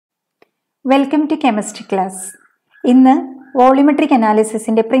Welcome to chemistry class. ഇന്ന് volumetric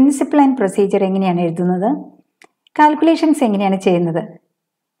അനാലിസിസിന്റെ principle and procedure എങ്ങനെയാണ് എഴുതുന്നത്, കാൽക്കുലേഷൻസ് എങ്ങനെയാണ് ചെയ്യുന്നത്,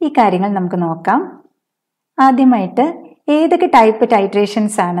 ഈ കാര്യങ്ങൾ നമുക്ക് നോക്കാം. ആദ്യമായിട്ട് ഏതൊക്കെ ടൈപ്പ്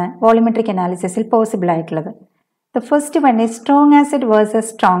ടൈട്രേഷൻസ് ആണ് വോളിമെട്രിക് അനാലിസിസിൽ പോസിബിൾ ആയിട്ടുള്ളത്? The first one is strong acid versus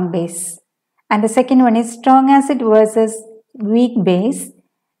strong base, and the second one is strong acid versus weak base,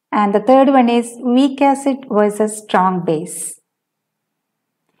 and the third one is weak acid versus strong base.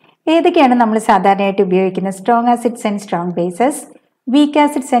 ഏതൊക്കെയാണ് നമ്മൾ സാധാരണയായിട്ട് ഉപയോഗിക്കുന്ന strong acids and strong bases, week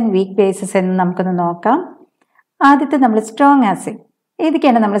acids and week bases എന്ന് നമുക്കൊന്ന് നോക്കാം. ആദ്യത്തെ നമ്മൾ strong acid.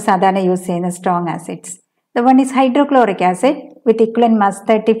 ഏതൊക്കെയാണ് നമ്മൾ സാധാരണ യൂസ് ചെയ്യുന്ന strong acids? The one is hydrochloric acid with equivalent mass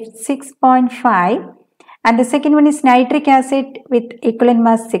 36.5, and the second one is nitric acid with equivalent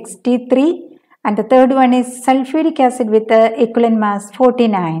mass 63, and the third one is sulfuric acid with the equivalent mass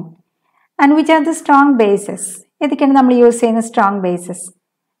 49. And which are the strong bases? ഏതൊക്കെയാണ് നമ്മൾ use ചെയ്യുന്ന strong bases?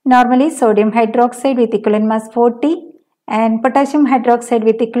 Normally sodium hydroxide with equivalent mass 40 and potassium hydroxide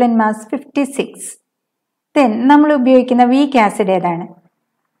with equivalent mass 56. Then നമ്മൾ ഉപയോഗിക്കുന്ന weak acid ഏതാണ്?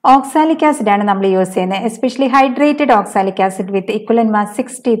 Oxalic acid ആണ് നമ്മൾ use ചെയ്യുന്നത്, especially hydrated oxalic acid with equivalent mass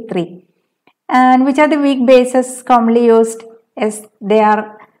 63. And which are the weak bases commonly used? Yes, they are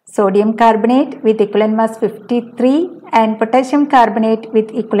sodium carbonate with equivalent mass 53 and potassium carbonate with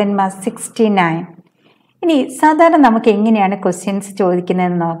equivalent mass 69. ഇനി സാധാരണ നമുക്ക് എങ്ങനെയാണ് questions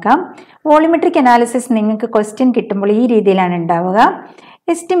ചോദിക്കുന്നതെന്ന് നോക്കാം. Volumetric analysis നിങ്ങൾക്ക് question കിട്ടുമ്പോൾ ഈ രീതിയിലാണ് ഉണ്ടാവുക.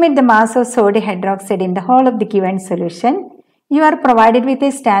 Estimate the mass of sodium hydroxide in the whole of the given solution. You are provided with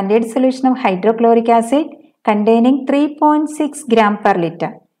a standard solution of hydrochloric acid containing 3.6 gram per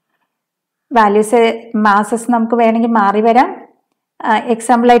liter. Values masses നമുക്ക് വേണമെങ്കിൽ മാറി വരാം.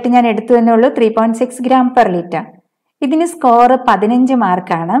 എക്സാമ്പിളായിട്ട് ഞാൻ എടുത്തു എന്നേ ഉള്ളൂ, 3.6 gram per liter. ഇതിന് score 15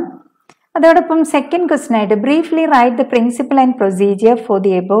 മാർക്കാണ്. അതോടൊപ്പം സെക്കൻഡ് ക്വസ്റ്റ്യൻ ആയിട്ട് briefly write the principle and procedure for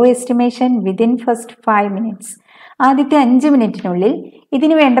the above estimation within first 5 minutes. ആദ്യത്തെ 5 മിനിറ്റിനുള്ളിൽ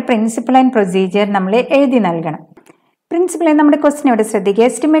ഇതിന് വേണ്ട പ്രിൻസിപ്പിൾ ആൻഡ് പ്രൊസീജിയർ നമ്മൾ എഴുതി നൽകണം. പ്രിൻസിപ്പിൾ നമ്മുടെ ക്വസ്റ്റ്യൻ ഇവിടെ ശ്രദ്ധിക്കുക.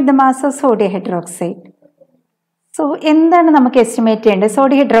 Estimate the mass of sodium hydroxide. So എന്താണ് നമുക്ക് എസ്റ്റിമേറ്റ് ചെയ്യേണ്ടത്?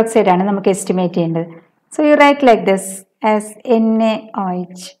 സോഡിയം ഹൈഡ്രോക്സൈഡ് ആണ് നമുക്ക് എസ്റ്റിമേറ്റ് ചെയ്യേണ്ടത്. So you right like this as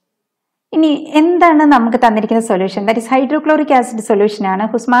NaOH. ഇനി എന്താണ് നമുക്ക് തന്നിരിക്കുന്ന solution? That is hydrochloric acid solution ആണ്,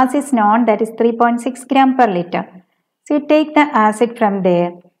 who's mass is known, that is 3.6 gram per liter. So you take the acid from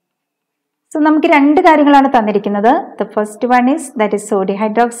there. So നമുക്ക് രണ്ട് കാര്യങ്ങളാണ് തന്നിരിക്കുന്നത്. The first one is that is sodium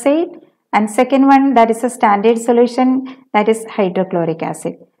hydroxide and second one that is A standard solution, that is hydrochloric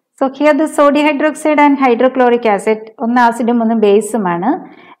acid. So here the sodium hydroxide and hydrochloric acid ഒന്ന് ആസിഡും ഒന്ന് ബേസുമാണ്.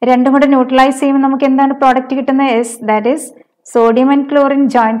 രണ്ടും കൂടെ neutralise ചെയ്യുമ്പോൾ നമുക്ക് എന്താണ് പ്രോഡക്റ്റ് കിട്ടുന്നത്? S, that is sodium and chlorine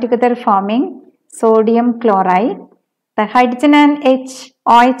join together forming sodium chloride. The hydrogen and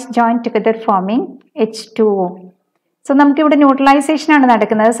OH join together forming H2O. So നമുക്കിവിടെ ന്യൂട്രലൈസേഷൻ ആണ്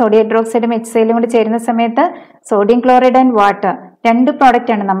നടക്കുന്നത്. സോഡിയം ഹൈഡ്രോക്സൈഡും HCl കൂടി ചേരുന്ന സമയത്ത് സോഡിയം ക്ലോറൈഡ് ആൻഡ് വാട്ടർ രണ്ട്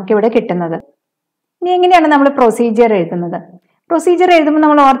പ്രോഡക്റ്റ് ആണ് നമുക്കിവിടെ കിട്ടുന്നത്. ഇനി എങ്ങനെയാണ് നമ്മൾ പ്രൊസീജിയർ എഴുതുന്നത്? പ്രൊസീജിയർ എഴുതുമ്പോൾ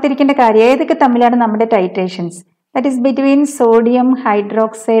നമ്മൾ ഓർത്തിരിക്കേണ്ട കാര്യം ഏതൊക്കെ തമ്മിലാണ് നമ്മുടെ titrations? That is between sodium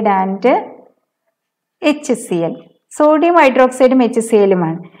hydroxide and HCl. Sodium ഹൈഡ്രോക്സൈഡും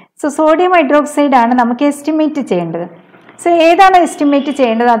HClമാണ്. So sodium hydroxide ആണ് നമുക്ക് എസ്റ്റിമേറ്റ് ചെയ്യേണ്ടത്. സോ ഏതാണ് എസ്റ്റിമേറ്റ്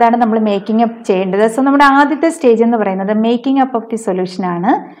ചെയ്യേണ്ടത്? അതാണ് നമ്മൾ മേക്കിംഗ് അപ്പ് ചെയ്യേണ്ടത്. സോ നമ്മുടെ ആദ്യത്തെ സ്റ്റേജ് എന്ന് പറയുന്നത് making up of the solution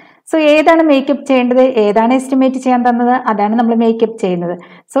ആണ്. സോ ഏതാണ് മേക്കപ്പ് ചെയ്യേണ്ടത്, ഏതാണ് എസ്റ്റിമേറ്റ് ചെയ്യാൻ തന്നത്, അതാണ് നമ്മൾ മേക്കപ്പ് ചെയ്യുന്നത്.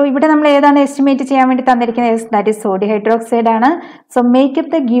 സോ ഇവിടെ നമ്മൾ ഏതാണ് എസ്റ്റിമേറ്റ് ചെയ്യാൻ വേണ്ടി തന്നിരിക്കുന്നത്? ദാറ്റ് ഇസ് സോഡിയം ഹൈഡ്രോക്സൈഡ് ആണ്. So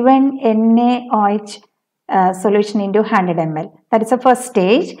makeup the given NaOH solution into 100 ml. That is A first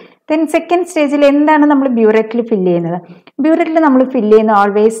stage. Then second സ്റ്റേജിൽ എന്താണ് നമ്മൾ ബ്യൂററ്റിൽ ഫില്ല് ചെയ്യുന്നത്? ബ്യൂററ്റിൽ നമ്മൾ ഫില്ല് ചെയ്യുന്ന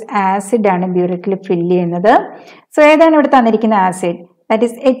ഓൾവേസ് ആസിഡ് ആണ് ബ്യൂററ്റിൽ ഫില്ല് ചെയ്യുന്നത്. സോ ഏതാണ് ഇവിടെ തന്നിരിക്കുന്ന ആസിഡ്? ദാറ്റ്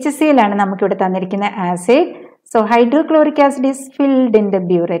ഇസ് HCl ആണ് നമുക്ക് ഇവിടെ തന്നിരിക്കുന്ന acid. So hydrochloric acid is filled in the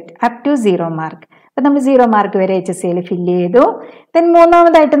burette up to 0 mark. അപ്പം നമ്മൾ 0 മാർക്ക് വരെ HCl ഫില്ല് ചെയ്തു. ദെൻ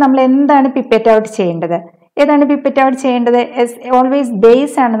മൂന്നാമതായിട്ട് നമ്മൾ എന്താണ് പിപ്പറ്റ് ഔട്ട് ചെയ്യേണ്ടത്? ഏതാണ് പിപ്പറ്റ് ഔട്ട് ചെയ്യേണ്ടത്? ഓൾവേസ്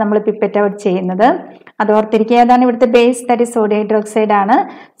ബേസ് ആണ് നമ്മൾ പിപ്പറ്റ് ഔട്ട് ചെയ്യുന്നത്. അത് ഓർത്തിരിക്കുക. ഏതാണ് ഇവിടുത്തെ base? That is sodium hydroxide ആണ്.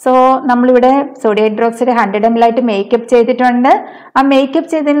 സോ നമ്മളിവിടെ സോഡിയം ഹൈഡ്രോക്സൈഡ് 100 ml ആയിട്ട് മേക്കപ്പ് ചെയ്തിട്ടുണ്ട്. ആ മേക്കപ്പ്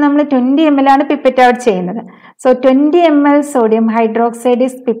ചെയ്തതിന് നമ്മൾ 20 ml ആണ് പിപ്പറ്റ് ഔട്ട് ചെയ്യുന്നത്. So 20 ml sodium hydroxide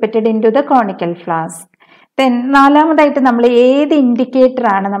is പിപ്പറ്റഡ് in to the conical flask. Then നാലാമതായിട്ട് നമ്മൾ ഏത് ഇൻഡിക്കേറ്റർ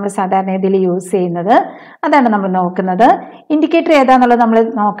ആണ് നമ്മൾ സാധാരണ ഇതിൽ യൂസ് ചെയ്യുന്നത്, അതാണ് നമ്മൾ നോക്കുന്നത്. ഇൻഡിക്കേറ്റർ ഏതാണെന്നുള്ളത് നമ്മൾ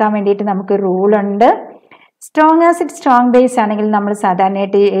നോക്കാൻ വേണ്ടിയിട്ട് നമുക്ക് റൂൾ ഉണ്ട്. സ്ട്രോങ് ആസിഡ് സ്ട്രോങ് ബേസ് ആണെങ്കിൽ നമ്മൾ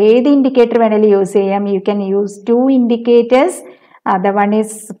സാധാരണയായിട്ട് ഏത് ഇൻഡിക്കേറ്റർ വേണമെങ്കിലും യൂസ് ചെയ്യാം. You can use 2 indicators. The one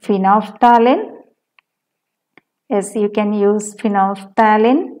is phenolphthalein. Yes, you can use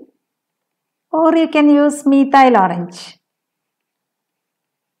phenolphthalein or you can use methyl orange.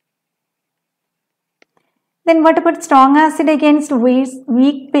 Then what about strong acid against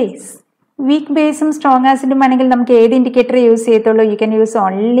weak base? Week ബേസും strong ആസിഡും ആണെങ്കിൽ നമുക്ക് ഏത് indicator use ചെയ്യത്തുള്ളൂ? You can use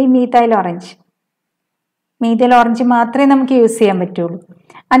only methyl orange. Methyl orange മാത്രമേ നമുക്ക് use ചെയ്യാൻ പറ്റുള്ളൂ.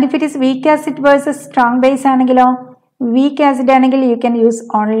 And if it is weak acid versus strong base ആണെങ്കിലോ, വീക്ക് ആസിഡ് ആണെങ്കിൽ you can use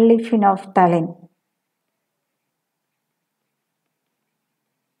only phenolphthalein.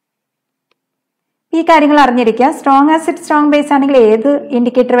 ഈ കാര്യങ്ങൾ അറിഞ്ഞിരിക്കുക. സ്ട്രോങ് ആസിഡ് സ്ട്രോങ് ബേസ് ആണെങ്കിൽ ഏത്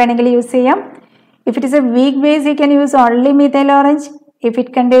ഇൻഡിക്കേറ്റർ വേണമെങ്കിലും യൂസ് ചെയ്യാം. If it is A weak base you can use only methyl orange. If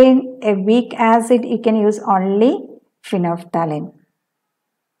it contain A weak acid you can use only phenolphthalein.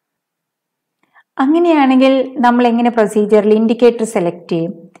 അങ്ങനെയാണെങ്കിൽ നമ്മൾ എങ്ങനെ പ്രൊസീജിയറിൽ ഇൻഡിക്കേറ്റർ സെലക്ട്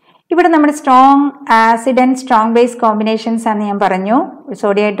ചെയ്യും? ഇവിടെ നമ്മുടെ strong acid and strong base combinations ആണ് ഞാൻ പറഞ്ഞു.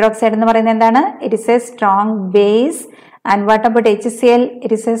 Sodium hydroxide എന്ന് പറയുന്നത് എന്താണ്? It is A strong base. And what about HCl?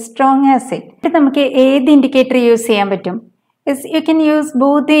 It is A strong acid. ഇത് നമുക്ക് ഏത് ഇൻഡിക്കേറ്റർ യൂസ് ചെയ്യാൻ പറ്റും? You can use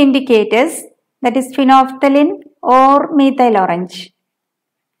both the indicators, that is phenolphthalein or methyl orange.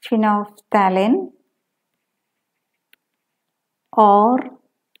 Phenolphthalein or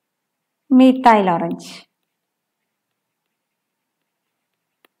methyl orange.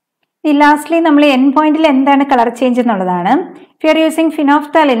 ഈ lastly നമ്മൾ N പോയിന്റിൽ എന്താണ് colour change എന്നുള്ളതാണ്. If you are using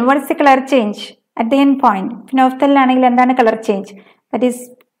phenolphthalein, what is the colour change at the end point? Phenolphthalein ആണെങ്കിൽ എന്താണ് colour change? That is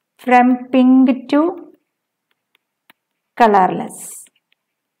from pink to colourless.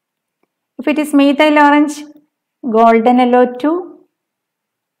 If it is methyl orange, golden yellow to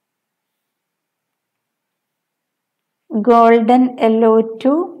golden yellow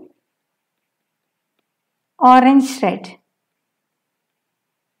to orange red.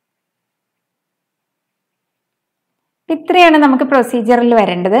 ഇത്രയാണ് നമുക്ക് പ്രൊസീജിയറിൽ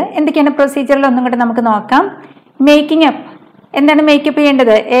വരേണ്ടത്. എന്തൊക്കെയാണ് പ്രൊസീജിയറിൽ ഒന്നും കൂടെ നമുക്ക് നോക്കാം. Making up. എന്താണ് മേക്കപ്പ്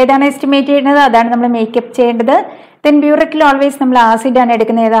ചെയ്യേണ്ടത്? ഏതാണ് എസ്റ്റിമേറ്റ് ചെയ്യുന്നത് അതാണ് നമ്മൾ മേക്കപ്പ് ചെയ്യേണ്ടത്. ദെൻ ബ്യൂററ്റിൽ ഓൾവേസ് നമ്മൾ ആസിഡാണ്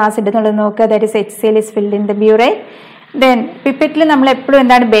എടുക്കുന്നത്. ഏത് ആസിഡ് എന്നുള്ളത് നോക്കുക. That is HCl is filled in the burette. Then പിപ്പറ്റിൽ നമ്മൾ എപ്പോഴും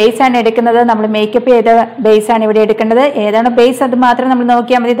എന്താണ് ബേസ് ആണ് എടുക്കുന്നത്. നമ്മൾ മേക്കപ്പ് ചെയ്ത ബേസ് ആണ് ഇവിടെ എടുക്കേണ്ടത്. ഏതാണ് ബേസ് അത് മാത്രം നമ്മൾ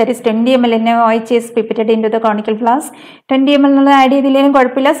നോക്കിയാൽ മതി. That is 20 ml NaOH is pipetted into the conical flask. 20 ml എന്നുള്ളത് ആഡ് ചെയ്തില്ലെങ്കിലും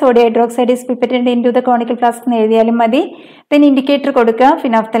കുഴപ്പമില്ല. Sodium hydroxide is pipetted into the conical flask എന്ന് എഴുതിയാലും മതി. ദെൻ ഇൻഡിക്കേറ്റർ കൊടുക്കുക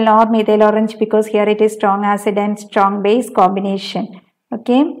phenolphthalein or methyl orange, because here it is strong acid and strong base combination.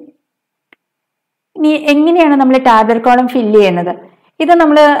 Okay, ഇനി എങ്ങനെയാണ് നമ്മൾ ടാബ്ലർ കോളം ഫില്ല് ചെയ്യുന്നത്? ഇത്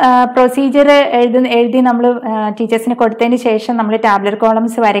നമ്മൾ പ്രൊസീജിയർ എഴുതി നമ്മൾ ടീച്ചേഴ്സിന് കൊടുത്തതിന് ശേഷം നമ്മൾ ടാബ്ലർ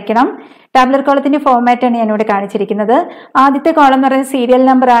കോളംസ് വരയ്ക്കണം. ടാബ്ലർ കോളത്തിന്റെ ഫോർമാറ്റാണ് ഞാനിവിടെ കാണിച്ചിരിക്കുന്നത്. ആദ്യത്തെ കോളം എന്ന് പറയുന്നത് സീരിയൽ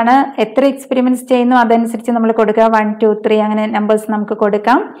നമ്പർ ആണ്. എത്ര എക്സ്പെരിമെന്റ്സ് ചെയ്യുന്നു അതനുസരിച്ച് നമ്മൾ കൊടുക്കുക. 1, 2, 3 അങ്ങനെ നമ്പേഴ്സ് നമുക്ക്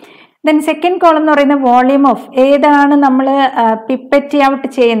കൊടുക്കാം. ദെൻ സെക്കൻഡ് കോളം എന്ന് പറയുന്നത് വോളിയം ഓഫ്, ഏതാണ് നമ്മൾ പിപ്പറ്റ് ഔട്ട്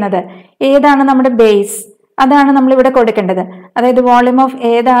ചെയ്യുന്നത്, ഏതാണ് നമ്മുടെ ബേസ്, അതാണ് നമ്മൾ ഇവിടെ കൊടുക്കേണ്ടത്. അതായത് വോളിയം ഓഫ്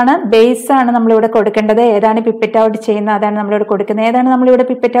ഏതാണ്, ബേസ് ആണ് നമ്മളിവിടെ കൊടുക്കേണ്ടത്. ഏതാണ് പിപ്പറ്റ് ഔട്ട് ചെയ്യുന്നത് അതാണ് നമ്മളിവിടെ കൊടുക്കുന്നത്. ഏതാണ് നമ്മളിവിടെ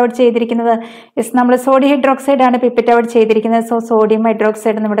പിപ്പറ്റ് ഔട്ട് ചെയ്തിരിക്കുന്നത്? യെസ്, നമ്മൾ സോഡിയം ഹൈഡ്രോക്സൈഡ് ആണ് പിപ്പറ്റ് ഔട്ട് ചെയ്തിരിക്കുന്നത്. സോ സോഡിയം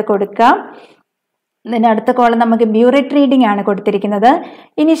ഹൈഡ്രോക്സൈഡ് ഇവിടെ കൊടുക്കാം. ഇതിന് അടുത്ത കോളം നമുക്ക് ബ്യൂററ്റ് റീഡിംഗ് ആണ് കൊടുത്തിരിക്കുന്നത്.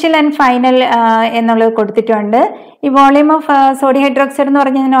 ഇനീഷ്യൽ ആൻഡ് ഫൈനൽ എന്നുള്ളത് കൊടുത്തിട്ടുണ്ട്. ഈ വോളിയം ഓഫ് സോഡിയം ഹൈഡ്രോക്സൈഡ് എന്ന്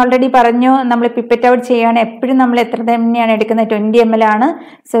പറഞ്ഞാൽ ഞാൻ ഓൾറെഡി പറഞ്ഞു, നമ്മൾ പിപ്പറ്റ് ഔട്ട് ചെയ്യുകയാണ് എപ്പോഴും നമ്മൾ എത്ര തന്നെയാണ് എടുക്കുന്നത്? 20 ml ആണ്.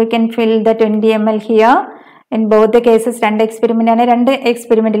 So you can fill the 20 ml here. In both cases 2 experiment ആണ്. 2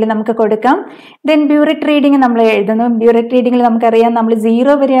 എക്സ്പെരിമെന്റിൽ നമുക്ക് കൊടുക്കാം. ദെൻ ബ്യൂററ്റ് റീഡിംഗ് നമ്മൾ എഴുതുന്നു. ബ്യൂററ്റ് റീഡിംഗിൽ നമുക്കറിയാം നമ്മൾ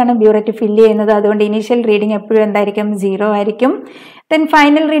 0 വരെയാണ് ബ്യൂററ്റ് ഫില്ല് ചെയ്യുന്നത്. അതുകൊണ്ട് ഇനീഷ്യൽ റീഡിംഗ് എപ്പോഴും എന്തായിരിക്കും? 0 ആയിരിക്കും. ദെൻ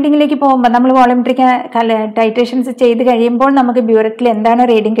ഫൈനൽ റീഡിംഗിലേക്ക് പോകുമ്പോൾ നമ്മൾ വോളിമെട്രിക് ടൈട്രേഷൻസ് ചെയ്ത് കഴിയുമ്പോൾ നമുക്ക് ബ്യൂററ്റിൽ എന്താണ്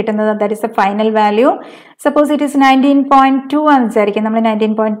റീഡിംഗ് കിട്ടുന്നത്? That is A final value. Suppose it is 19.2 എന്ന് വിചാരിക്കും. നമ്മൾ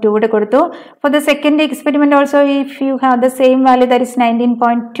 19.2 ഇവിടെ കൊടുത്തു. For the second experiment also if you have the same value that is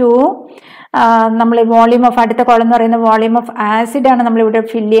 19.2. നമ്മൾ വോളിയം ഓഫ് അടുത്ത കോളം എന്ന് പറയുന്ന വോളിയം ഓഫ് ആസിഡ് ആണ് നമ്മൾ ഇവിടെ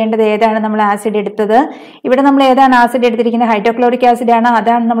ഫില്ല് ചെയ്യേണ്ടത്. ഏതാണ് നമ്മൾ ആസിഡ് എടുത്തത്? ഇവിടെ നമ്മൾ ഏതാണ് ആസിഡ് എടുത്തിരിക്കുന്നത്? ഹൈഡ്രോക്ലോറിക് ആസിഡ് ആണ്.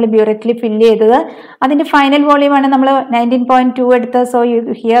 അതാണ് നമ്മൾ ബ്യൂററ്റിൽ ഫില്ല് ചെയ്തത്. അതിന്റെ ഫൈനൽ വോളിയം ആണ് നമ്മൾ 19.2 എടുത്തത്. So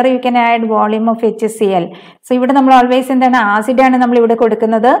here you can add volume of HCl. So ഇവിടെ നമ്മൾ ഓൾവേസ് എന്താണ് ആസിഡ് ആണ് നമ്മൾ ഇവിടെ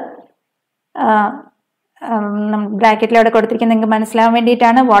കൊടുക്കുന്നത്. ബ്രാക്കറ്റിൽ അവിടെ കൊടുത്തിരിക്കുന്നത് നിങ്ങൾക്ക് മനസ്സിലാവാൻ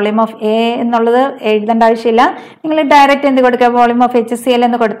വേണ്ടിയിട്ടാണ്. വോളിയം ഓഫ് എ എന്നുള്ളത് എഴുതേണ്ട ആവശ്യമില്ല. നിങ്ങൾ ഡയറക്റ്റ് എന്ത് കൊടുക്കുക? വോളിയം ഓഫ് HCl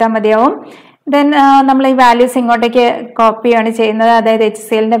എന്ന് കൊടുത്താൽ മതിയാവും. ദെൻ നമ്മൾ ഈ വാല്യൂസ് ഇങ്ങോട്ടേക്ക് കോപ്പിയാണ് ചെയ്യുന്നത്. അതായത്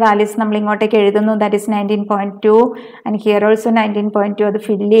HClന്റെ വാല്യൂസ് നമ്മൾ ഇങ്ങോട്ടേക്ക് എഴുതുന്നു. That is 19.2 and here also 19.2. അത്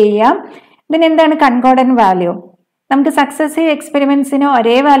ഫില്ല് ചെയ്യാം. ദെൻ എന്താണ് കൺകോർഡന്റ് വാല്യൂ? നമുക്ക് സക്സസീവ് എക്സ്പെരിമെന്റ്സിന്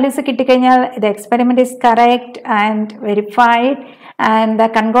ഒരേ വാല്യൂസ് കിട്ടിക്കഴിഞ്ഞാൽ the experiment is correct and verified and the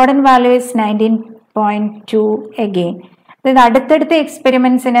concordant value is 19.2 again. അതായത് അടുത്തടുത്ത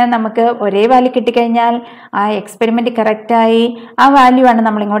എക്സ്പെരിമെന്റ്സിന് നമുക്ക് ഒരേ വാല്യൂ കിട്ടിക്കഴിഞ്ഞാൽ ആ എക്സ്പെരിമെന്റ് കറക്റ്റായി ആ വാല്യൂ ആണ്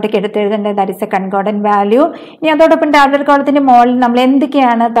നമ്മൾ ഇങ്ങോട്ടേക്ക് എടുത്തെഴുതേണ്ടത്. That is A concordant value. ഇനി അതോടൊപ്പം ടാബ്ലറ്റ് കോളത്തിന്റെ മോളിൽ നമ്മൾ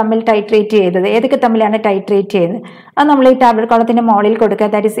എന്തൊക്കെയാണ് തമ്മിൽ ടൈട്രേറ്റ് ചെയ്തത്, ഏതൊക്കെ തമ്മിലാണ് ടൈട്രേറ്റ് ചെയ്തത്, അത് നമ്മൾ ഈ ടാബ്ലറ്റ് കോളത്തിന്റെ മോളിൽ കൊടുക്കുക.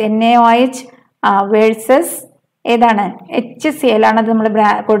 ദാറ്റ് ഇസ് NaOH വേഴ്സസ് ഏതാണ്? HCl ആണ്. അത് നമ്മൾ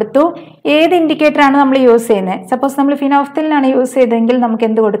കൊടുത്തു. ഏത് ഇൻഡിക്കേറ്റർ ആണ് നമ്മൾ യൂസ് ചെയ്യുന്നത്? സപ്പോസ് നമ്മൾ ഫിനോഫ്തലിനാണ് യൂസ് ചെയ്തതെങ്കിൽ നമുക്ക്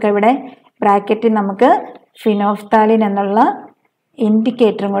എന്ത് കൊടുക്കാം? ഇവിടെ ബ്രാക്കറ്റിൽ നമുക്ക് ഫിനോഫ്താലിൻ എന്നുള്ള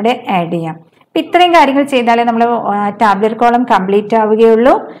ഇൻഡിക്കേറ്ററും കൂടെ ആഡ് ചെയ്യാം. അപ്പം ഇത്രയും കാര്യങ്ങൾ ചെയ്താലേ നമ്മൾ ടാബ്ലർ കോളം കംപ്ലീറ്റ്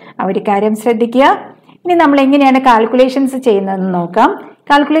ആവുകയുള്ളൂ. ആ ഒരു കാര്യം ശ്രദ്ധിക്കുക. ഇനി നമ്മൾ എങ്ങനെയാണ് കാൽക്കുലേഷൻസ് ചെയ്യുന്നതെന്ന് നോക്കാം.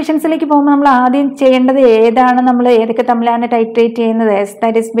 കാൽക്കുലേഷൻസിലേക്ക് പോകുമ്പോൾ നമ്മൾ ആദ്യം ചെയ്യേണ്ടത് ഏതാണ്? നമ്മൾ ഏതൊക്കെ തമ്മിലാണ് ടൈട്രേറ്റ് ചെയ്യുന്നത്?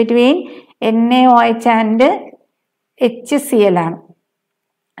 That is between NaOH and HCl ആണ്.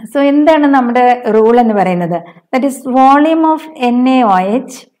 സോ എന്താണ് നമ്മുടെ റൂൾ എന്ന് പറയുന്നത്? That is volume of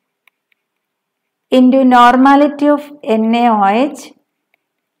NaOH into normality of NaOH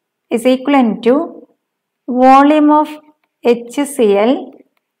is equivalent to volume of HCl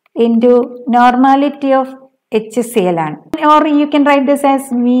into normality of HCl ആണ്. Or you can write this as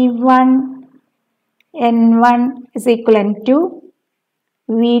V1 N1 is equivalent to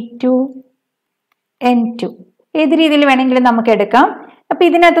V2 N2. ഏത് രീതിയിൽ വേണമെങ്കിലും നമുക്ക് എടുക്കാം. അപ്പം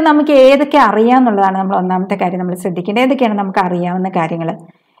ഇതിനകത്ത് നമുക്ക് ഏതൊക്കെ അറിയാമെന്നുള്ളതാണ് നമ്മൾ ഒന്നാമത്തെ കാര്യം നമ്മൾ ശ്രദ്ധിക്കേണ്ടത്. ഏതൊക്കെയാണ് നമുക്ക് അറിയാവുന്ന കാര്യങ്ങൾ?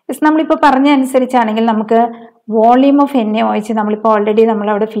 നമ്മളിപ്പോൾ പറഞ്ഞ അനുസരിച്ചാണെങ്കിൽ നമുക്ക് വോളിയം ഓഫ് NaOH നമ്മളിപ്പോൾ ഓൾറെഡി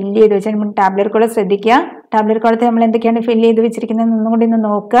നമ്മളവിടെ ഫില്ല് ചെയ്ത് വെച്ചാൽ നമ്മൾ ടാബ്ലർ കോളം ശ്രദ്ധിക്കുക. ടാബ്ലർ കോളത്തിൽ നമ്മൾ എന്തൊക്കെയാണ് ഫില്ല് ചെയ്ത് വെച്ചിരിക്കുന്നത് ഒന്നും കൂടി ഒന്ന്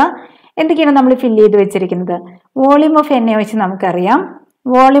നോക്കുക. എന്തൊക്കെയാണ് നമ്മൾ ഫില്ല് ചെയ്ത് വെച്ചിരിക്കുന്നത്? വോളിയം ഓഫ് NaOH നമുക്കറിയാം,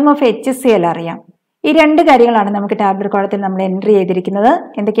 വോളിയം ഓഫ് HCl അറിയാം. ഈ രണ്ട് കാര്യങ്ങളാണ് നമുക്ക് ടാബ്ലർ കോളത്തിൽ നമ്മൾ എൻട്രി ചെയ്തിരിക്കുന്നത്.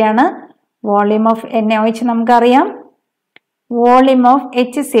 എന്തൊക്കെയാണ്? വോളിയം ഓഫ് NaOH നമുക്കറിയാം, വോളിയം ഓഫ്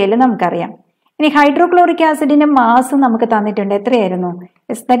HCl നമുക്കറിയാം. ഇനി ഹൈഡ്രോക്ലോറിക് ആസിഡിന്റെ മാസ് നമുക്ക് തന്നിട്ടുണ്ട്. എത്രയായിരുന്നു?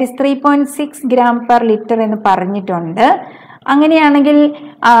 That is 3.6 gram per liter എന്ന് പറഞ്ഞിട്ടുണ്ട്. അങ്ങനെയാണെങ്കിൽ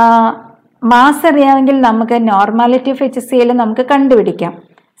മാസ് അറിയാമെങ്കിൽ നമുക്ക് നോർമാലിറ്റി ഓഫ് HCl നമുക്ക് കണ്ടുപിടിക്കാം.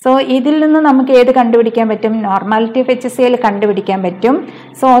 സോ ഇതിൽ നിന്ന് നമുക്ക് ഏത് കണ്ടുപിടിക്കാൻ പറ്റും? നോർമാലിറ്റി ഓഫ് HCl കണ്ടുപിടിക്കാൻ പറ്റും.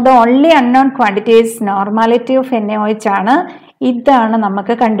 So the only unknown quantity is normality of NaOH ആണ്. ഇതാണ്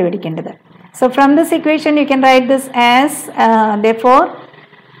നമുക്ക് കണ്ടുപിടിക്കേണ്ടത്. So from this equation you can write this as therefore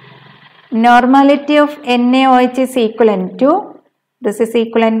normality of NaOH is equivalent to, this is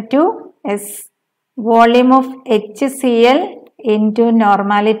equivalent to is volume of HCl into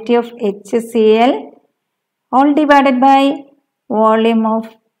normality of HCl all divided by volume of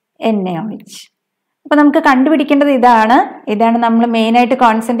NaOH. അപ്പോൾ നമുക്ക് കണ്ടുപിടിക്കേണ്ടത് ഇതാണ് നമ്മൾ മെയിനായിട്ട്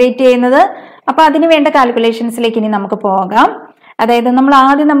concentrate ചെയ്യുന്നത്. അപ്പോൾ അതിന് വേണ്ട കാൽക്കുലേഷൻസിലേക്ക് ഇനി നമുക്ക് പോകാം. അതായത് നമ്മൾ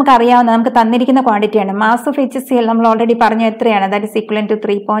ആദ്യം നമുക്ക് അറിയാവുന്ന നമുക്ക് തന്നിരിക്കുന്ന ക്വാണ്ടിറ്റിയാണ്. മാസ് ഓഫ് HCl നമ്മൾ ഓൾറെഡി പറഞ്ഞു എത്രയാണ്? That is ഈക്വലൻ to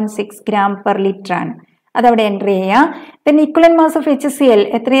 3.6 gram per liter ആണ്. അതവിടെ എൻട്രി ചെയ്യാം. ദെൻ ഈക്വലൻ മാസ് ഓഫ് HCl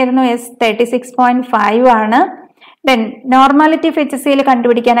എത്രയായിരുന്നു? 36.5 ആണ്. Then normality of HCl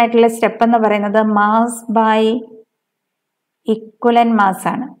കണ്ടുപിടിക്കാനായിട്ടുള്ള step എന്ന് പറയുന്നത് മാസ് ബൈ ഇക്വലൻ മാസ്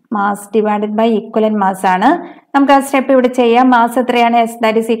ആണ്. മാസ് ഡിവൈഡഡ് ബൈ ഇക്വലൻ മാസ് ആണ്. നമുക്ക് ആ സ്റ്റെപ്പ് ഇവിടെ ചെയ്യാം. മാസ് എത്രയാണ്?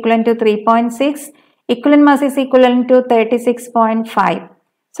 That is ഈക്വലൻ to 3.6. equivalent mass is equivalent to 36.5.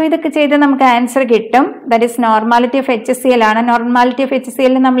 So ഇതൊക്കെ ചെയ്ത് നമുക്ക് ആൻസർ കിട്ടും. That is normality of HCl ആണ്. നോർമാലിറ്റി ഓഫ്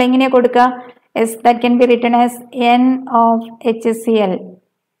HCl നമ്മൾ എങ്ങനെയാണ് കൊടുക്കുക? That can be written as N of HCl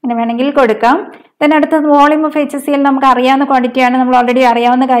അങ്ങനെ വേണമെങ്കിൽ കൊടുക്കാം. ദെൻ അടുത്തത് വോളിയം ഓഫ് HCl നമുക്ക് അറിയാവുന്ന ക്വാണ്ടിറ്റിയാണ്. നമ്മൾ ഓൾറെഡി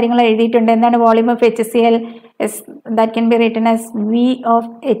അറിയാവുന്ന കാര്യങ്ങൾ എഴുതിയിട്ടുണ്ട്. എന്താണ് volume of HCl? That can be written as V of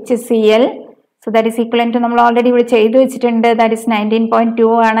HCl. So that is ഈക്വലൻ to നമ്മൾ ഓൾറെഡി ഇവിടെ ചെയ്തു വെച്ചിട്ടുണ്ട്. ദാറ്റ് ഇസ് 19.2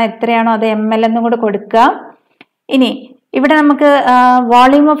 ആണ്. എത്രയാണോ അത് ml എന്നും കൂടെ കൊടുക്കുക. ഇനി ഇവിടെ നമുക്ക്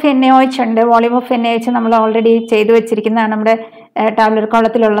വോളിയം ഓഫ് NaOH ഉണ്ട്. വോളിയം ഓഫ് NaOH നമ്മൾ ഓൾറെഡി ചെയ്തു വെച്ചിരിക്കുന്നതാണ്. നമ്മുടെ ടാബ്ലർ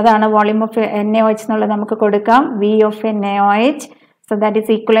കോളത്തിലുള്ളതാണ്. വോളിയം ഓഫ് NaOH എന്നുള്ളത് നമുക്ക് കൊടുക്കാം. V of NaOH. So that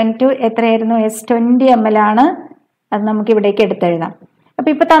is ഈക്വലൻ to എത്രയായിരുന്നു? 20 ml ആണ്. അത് നമുക്ക് ഇവിടേക്ക് എടുത്തെഴുതാം.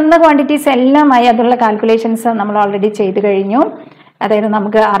 അപ്പോൾ ഇപ്പോൾ തന്ന ക്വാണ്ടിറ്റീസ് എല്ലാമായി അതുള്ള കാൽക്കുലേഷൻസ് നമ്മൾ ഓൾറെഡി ചെയ്ത് കഴിഞ്ഞു. അതായത്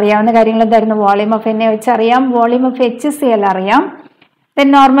നമുക്ക് അറിയാവുന്ന കാര്യങ്ങൾ എന്തായിരുന്നു? വോളിയം ഓഫ് NaOH അറിയാം, വോളിയം ഓഫ് HCl അറിയാം, ദെൻ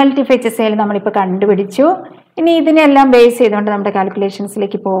നോർമാലിറ്റി ഓഫ് HCl നമ്മളിപ്പോൾ കണ്ടുപിടിച്ചു. ഇനി ഇതിനെല്ലാം ബേസ് ചെയ്തുകൊണ്ട് നമ്മുടെ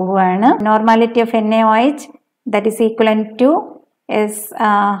കാൽക്കുലേഷൻസിലേക്ക് പോവുകയാണ്. Normality of NaOH that is ഈക്വലൻ to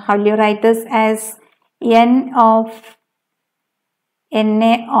how will you write this as N of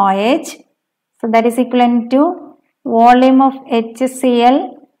NaOH. So that is equivalent to volume of HCl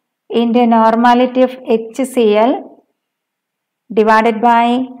into normality of HCl divided by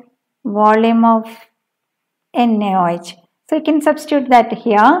volume of NaOH. So you can substitute that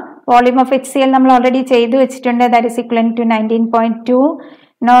here. Volume of HCl നമ്മൾ already ചെയ്തു വെച്ചിട്ടുണ്ട്. That is equivalent to 19.2.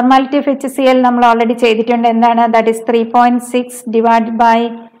 Normality of HCl നമ്മൾ already ചെയ്തിട്ടുണ്ട്. എന്താണ്? That is 3.6 divide by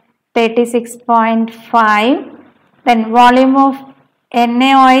 36.5. Then volume of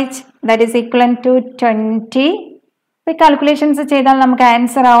NaOH that is equivalent to 20. ഈ calculations ചെയ്താൽ നമുക്ക്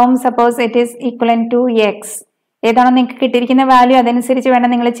answer ആവും. Suppose it is equivalent to X. ഏതാണോ നിങ്ങൾക്ക് കിട്ടിയിരിക്കുന്ന വാല്യൂ അതനുസരിച്ച് വേണം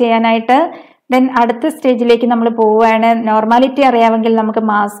നിങ്ങൾ ചെയ്യാനായിട്ട്. ദെൻ അടുത്ത സ്റ്റേജിലേക്ക് നമ്മൾ പോവുകയാണ്. നോർമാലിറ്റി അറിയാമെങ്കിൽ നമുക്ക്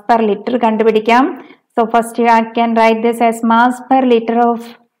മാസ് പെർ ലിറ്റർ കണ്ടുപിടിക്കാം. So first you can write this as mass per litre of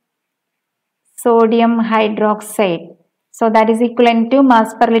sodium hydroxide. So that is equivalent to mass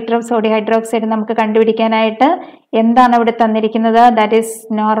per liter of sodium hydroxide. നമുക്ക് കണ്ടുപിടിക്കാനായിട്ട് എന്താണ് ഇവിടെ തന്നിരിക്കുന്നത്? That is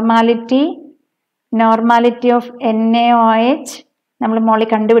normality of NaOH നമ്മൾ മോളിൽ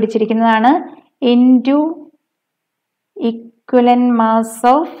കണ്ടുപിടിച്ചിരിക്കുന്നതാണ് into equivalent mass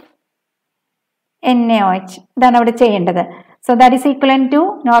of NaOH. ഇതാണ് അവിടെ ചെയ്യേണ്ടത്. So that is equivalent to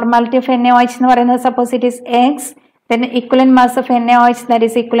normality of NaOH എന്ന് പറയുന്നത് suppose it is X, then equivalent mass of NaOH that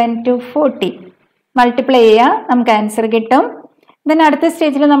is equivalent to 40. Multiply ചെയ്യുക, നമുക്ക് answer കിട്ടും. ദെൻ അടുത്ത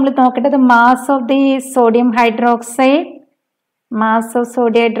സ്റ്റേജിൽ നമ്മൾ നോക്കേണ്ടത് mass of the sodium hydroxide, mass of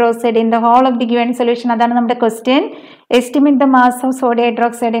sodium hydroxide in the whole of the given solution. അതാണ് നമ്മുടെ question. Estimate the mass of sodium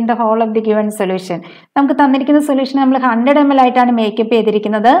hydroxide in the whole of the given solution. നമുക്ക് തന്നിരിക്കുന്ന solution നമ്മൾ 100 ml ആയിട്ടാണ് makeup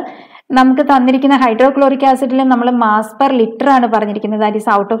ചെയ്തിരിക്കുന്നത്. നമുക്ക് തന്നിരിക്കുന്ന hydrochloric ആസിഡിൽ നമ്മൾ മാസ് പെർ ലിറ്റർ ആണ് പറഞ്ഞിരിക്കുന്നത്, ദാറ്റ്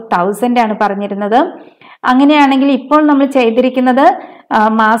ഈസ് ഔട്ട് ഓഫ് 1000 ആണ് പറഞ്ഞിരുന്നത്. അങ്ങനെയാണെങ്കിൽ ഇപ്പോൾ നമ്മൾ ചെയ്തിരിക്കുന്നത്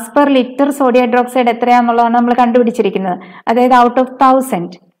mass per litre sodium hydroxide എത്രയാണെന്നുള്ളതാണ് നമ്മൾ കണ്ടുപിടിച്ചിരിക്കുന്നത്. അതായത് out of 1000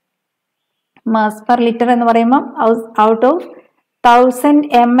 mass per litre എന്ന് പറയുമ്പോൾ ഔട്ട് ഓഫ് 1000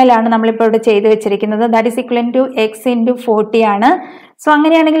 ml ആണ് നമ്മളിപ്പോൾ ഇവിടെ ചെയ്ത് വെച്ചിരിക്കുന്നത്. That is equivalent to X into 40 ആണ്. സോ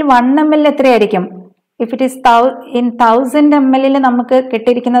അങ്ങനെയാണെങ്കിൽ 1 ml എത്രയായിരിക്കും? If it is in 1000 ml നമുക്ക്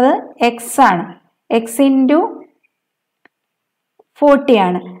കിട്ടിയിരിക്കുന്നത് X ആണ്. X into 40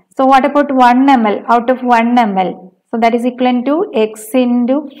 ആണ്. So what about 1 ml? Out of 1 ml. So that is equivalent to X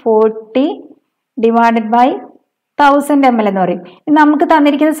into 40 divided by 1000 ml എന്ന് പറയും. നമുക്ക്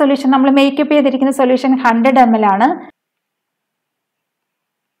തന്നിരിക്കുന്ന സൊല്യൂഷൻ, നമ്മൾ മേക്കപ്പ് ചെയ്തിരിക്കുന്ന സൊല്യൂഷൻ 100 ml ആണ്.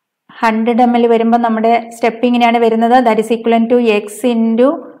 100 ml വരുമ്പോൾ നമ്മുടെ സ്റ്റെപ്പ് ഇങ്ങനെയാണ് വരുന്നത്. That is equivalent to X into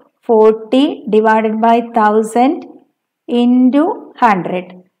 40 divided by 1000 into 100.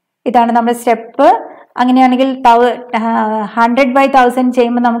 ഇതാണ് നമ്മുടെ സ്റ്റെപ്പ്. അങ്ങനെയാണെങ്കിൽ 100/1000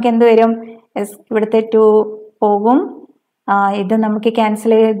 ചെയ്യുമ്പോൾ നമുക്ക് എന്ത് വരും? ഇവിടുത്തെ 2 പോകും, ഇത് നമുക്ക്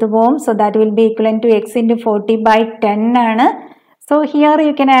ക്യാൻസൽ ചെയ്ത് പോകും. So that will be equivalent to X into 40/10 ആണ്. So here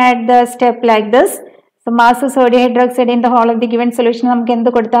you can add the step like this. So mass of sodium hydroxide in the whole of the given solution നമുക്ക് എന്ത്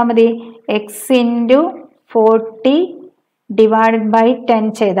കൊടുത്താൽ മതി? X into 40 divided by 10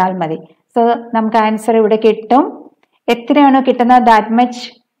 ചെയ്താൽ മതി. So നമുക്ക് answer ഇവിടെ കിട്ടും. എത്രയാണോ കിട്ടുന്നത് ദാറ്റ് മച്ച്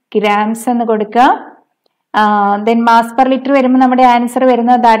ഗ്രാംസ് എന്ന് കൊടുക്കുക. ദെൻ മാസ് പെർ ലിറ്റർ വരുമ്പോൾ നമ്മുടെ ആൻസർ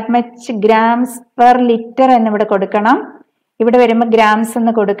വരുന്നത് that much grams per litre എന്നിവിടെ കൊടുക്കണം. ഇവിടെ വരുമ്പോൾ ഗ്രാംസ്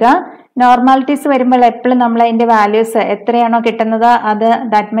എന്ന് കൊടുക്കുക. നോർമാലിറ്റീസ് വരുമ്പോൾ എപ്പോഴും നമ്മൾ അതിന്റെ വാല്യൂസ് എത്രയാണോ കിട്ടുന്നത് അത്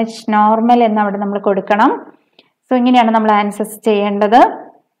ദാറ്റ് മച്ച് നോർമൽ എന്ന് അവിടെ നമ്മൾ കൊടുക്കണം. സോ ഇങ്ങനെയാണ് നമ്മൾ ആൻസേഴ്സ് ചെയ്യേണ്ടത്.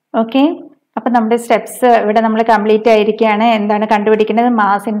 ഓക്കെ, അപ്പൊ നമ്മുടെ സ്റ്റെപ്സ് ഇവിടെ നമ്മൾ കംപ്ലീറ്റ് ആയിരിക്കുകയാണ്. എന്താണ് കണ്ടുപിടിക്കുന്നത്?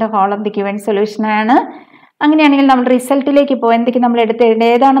 മാസിന്റെ whole of the given solution ആണ്. അങ്ങനെയാണെങ്കിൽ നമ്മൾ റിസൾട്ടിലേക്ക് പോയി എന്തൊക്കെ നമ്മൾ എടുത്തിട്ടുണ്ട്,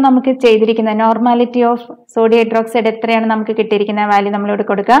 ഏതാണ് നമുക്ക് ചെയ്തിരിക്കുന്നത്? നോർമാലിറ്റി ഓഫ് സോഡിയം ഹൈഡ്രോക്സൈഡ് എത്രയാണ് നമുക്ക് കിട്ടിയിരിക്കുന്ന വാല്യൂ നമ്മളിവിടെ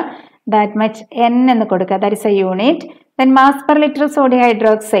കൊടുക്കുക. ദാറ്റ് മച്ച് N എന്ന് കൊടുക്കുക. That is A unit. Then mass per litre sodium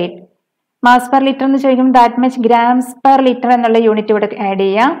hydroxide, mass per litre എന്ന് ചോദിക്കുമ്പോൾ that much grams per litre എന്നുള്ള യൂണിറ്റ് ഇവിടെ ആഡ്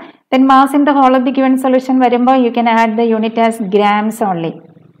ചെയ്യാം. Then mass in the whole of the given solution വരുമ്പോൾ you can add the unit as grams only.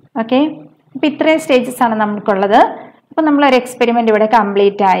 Okay, അപ്പൊ ഇത്രയും stages ആണ് നമുക്കുള്ളത്. അപ്പൊ നമ്മളൊരു എക്സ്പെരിമെന്റ് ഇവിടെ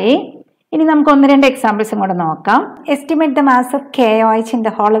കംപ്ലീറ്റ് ആയി. ഇനി നമുക്ക് 1-2 എക്സാമ്പിൾസും കൂടെ നോക്കാം. Estimate the mass of KOH in the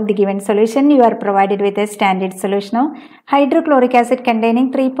whole of the given solution. You are provided with a standard solution of hydrochloric acid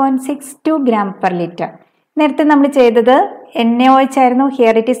containing 3.62 gram per liter. നേരത്തെ നമ്മൾ ചെയ്തത് NaOH ആയിരുന്നു.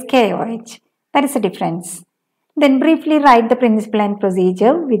 Here it is KOH. That is A difference. Then briefly write the principle and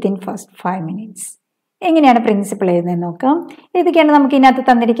procedure within first 5 minutes. എങ്ങനെയാണ് principle എഴുതുന്നത് നോക്കാം. ഇതൊക്കെയാണ് നമുക്ക് ഇതിനകത്ത്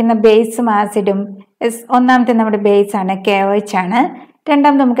തന്നിരിക്കുന്ന ബേസും ആസിഡും. ഒന്നാമത്തെ നമ്മുടെ ബേസ് ആണ്, KOH ആണ്.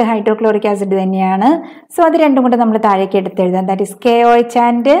 രണ്ടാമത് നമുക്ക് ഹൈഡ്രോക്ലോറിക് ആസിഡ് തന്നെയാണ്. സോ അത് രണ്ടും കൂടെ നമ്മൾ താഴേക്ക് എടുത്തെഴുതാം. That is KOH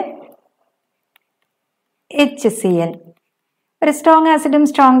and HCl. ഒരു സ്ട്രോങ് ആസിഡും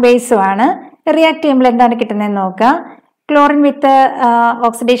സ്ട്രോങ് ബേസും ആണ്. റിയാക്ട് ചെയ്യുമ്പോൾ എന്താണ് കിട്ടുന്നതെന്ന് നോക്കാം. ക്ലോറിൻ വിത്ത്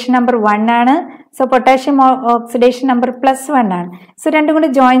ഓക്സിഡേഷൻ നമ്പർ 1 ആണ്. സോ പൊട്ടാഷ്യം ഓക്സിഡേഷൻ നമ്പർ +1 ആണ്. സോ രണ്ടും കൂടി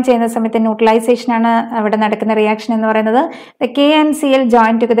ജോയിൻ ചെയ്യുന്ന സമയത്ത് ന്യൂട്രലൈസേഷൻ ആണ് അവിടെ നടക്കുന്ന റിയാക്ഷൻ എന്ന് പറയുന്നത്. The K and Cl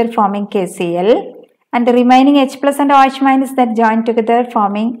join together forming KCl and the remaining H+ and OH- that join together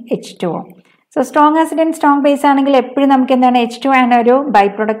forming H2O. So strong acid and strong base ആണെങ്കിൽ എപ്പോഴും നമുക്ക് എന്താണ് H2 ആണ് ഒരു ബൈ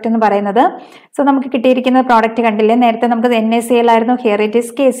പ്രൊഡക്റ്റ് എന്ന് പറയുന്നത്. സോ നമുക്ക് കിട്ടിയിരിക്കുന്ന പ്രോഡക്റ്റ് കണ്ടില്ലേ, നേരത്തെ നമുക്ക് NaCl ആയിരുന്നു. Here it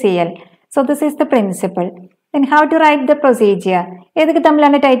is KCl. So this is the principle. Then how to write the procedure? ഏതൊക്കെ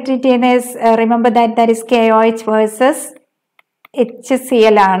തമ്മിലാണ് ടൈട്രേറ്റ് ചെയ്യുന്നത്? Remember that is KOH versus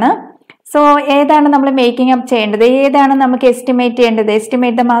HCl ആണ്. സോ ഏതാണ് നമ്മൾ മേക്കിംഗ് അപ്പ് ചെയ്യേണ്ടത്? ഏതാണ് നമുക്ക് എസ്റ്റിമേറ്റ് ചെയ്യേണ്ടത്?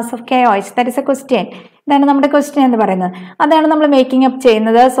 Estimate the mass of KOH. That is A question. ഇതാണ് നമ്മുടെ ക്വസ്റ്റ്യൻ എന്ന് പറയുന്നത്. അതാണ് നമ്മൾ മേക്കിംഗ് അപ്പ്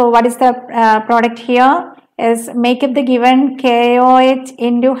ചെയ്യുന്നത്. So what is the product here? is make up the given KOH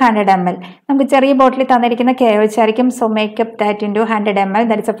into 100 ml. നമുക്ക് ചെറിയ ബോട്ടിൽ തന്നിരിക്കുന്ന KOH ആയിരിക്കും. So make up that into 100 ml.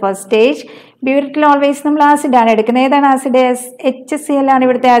 That is A first stage. ബ്യൂററ്റിൽ always നമ്മൾ ആസിഡ് ആണ് എടുക്കുന്നത്. ഏതാണ് ആസിഡ്? HCl ആണ്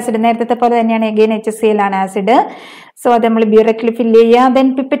ഇവിടുത്തെ ആസിഡ്. നേരത്തെ പോലെ തന്നെയാണ് അഗെയിൻ HCl ആണ് ആസിഡ്. സോ അത് നമ്മൾ ബ്യൂററ്റിൽ ഫില്ല് ചെയ്യുക. ദെൻ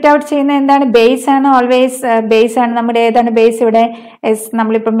പിപ്പറ്റ് ഔട്ട് ചെയ്യുന്ന എന്താണ്? ബേസ് ആണ്. ഓൾവേസ് ബേസ് ആണ്. നമ്മുടെ ഏതാണ് ബേസ് ഇവിടെ?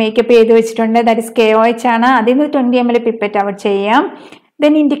 നമ്മളിപ്പോൾ മേക്കപ്പ് ചെയ്ത് വെച്ചിട്ടുണ്ട്. ദാറ്റ് ഇസ് KOH ആണ്. അതിൽ നിന്ന് 20 ml പിപ്പറ്റ് ഔട്ട് ചെയ്യാം.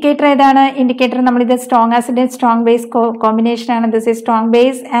 ദെൻ ഇൻഡിക്കേറ്റർ ഏതാണ്? ഇൻഡിക്കേറ്റർ നമ്മളിത് strong acid strong base combination ആണ്. This is strong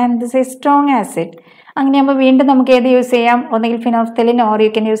base and this is strong acid. അങ്ങനെയാകുമ്പോൾ വീണ്ടും നമുക്ക് ഏത് യൂസ് ചെയ്യാം? ഒന്നുകിൽ phenolphthalein or you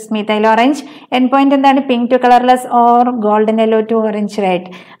can use methyl orange. End point എന്താണ്? Pink to colourless or golden yellow to orange red.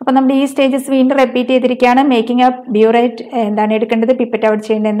 അപ്പോൾ നമ്മൾ ഈ സ്റ്റേജസ് വീണ്ടും റിപ്പീറ്റ് ചെയ്തിരിക്കുകയാണ്. മേക്കിംഗ് അപ്പ് ബ്യൂറേറ്റ് എന്താണ് എടുക്കേണ്ടത്? പിപ്പറ്റ് ഔട്ട്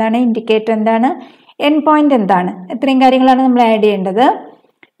ചെയ്യേണ്ടത് എന്താണ്? ഇൻഡിക്കേറ്റർ എന്താണ്? എൻ പോയിന്റ് എന്താണ്? ഇത്രയും കാര്യങ്ങളാണ് നമ്മൾ ആഡ് ചെയ്യേണ്ടത്.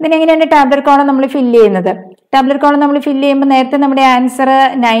 ഇതിനെങ്ങനെയാണ് ടാബ്ലർ കോളം നമ്മൾ ഫില്ല് ചെയ്യുന്നത്? ടാബ്ലർ കോളം നമ്മൾ ഫില്ല് ചെയ്യുമ്പോൾ നേരത്തെ നമ്മുടെ ആൻസർ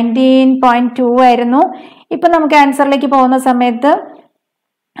 19.2 ആയിരുന്നു. ഇപ്പം നമുക്ക് ആൻസറിലേക്ക് പോകുന്ന സമയത്ത്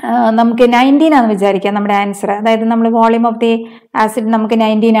നമുക്ക് 19 ആണെന്ന് വിചാരിക്കാം നമ്മുടെ ആൻസർ. അതായത് നമ്മൾ വോളിയം ഓഫ് ദി ആസിഡ് നമുക്ക്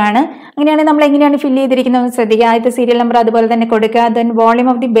 19 ആണ്. അങ്ങനെയാണെങ്കിൽ നമ്മൾ എങ്ങനെയാണ് ഫില്ല് ചെയ്തിരിക്കുന്നത് ശ്രദ്ധിക്കുക. ആദ്യത്തെ സീരിയൽ നമ്പർ അതുപോലെ തന്നെ കൊടുക്കുക. Then volume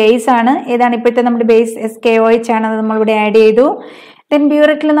of the base ആണ്. ഏതാണ് ഇപ്പോഴത്തെ നമ്മുടെ ബേസ്? KOH ആണ്. അത് നമ്മളിവിടെ ആഡ് ചെയ്തു. ദെൻ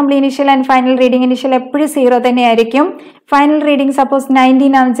ബ്യൂററ്റിൽ നമ്മൾ initial and final reading initial എപ്പോഴും 0 തന്നെയായിരിക്കും. ഫൈനൽ റീഡിംഗ് സപ്പോസ്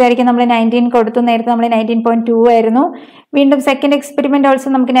 19 ആണെന്ന് വിചാരിക്കും. നമ്മൾ 19 കൊടുത്തു. നേരത്തെ നമ്മൾ 19.2 ആയിരുന്നു. വീണ്ടും സെക്കൻഡ് എക്സ്പെരിമെന്റ്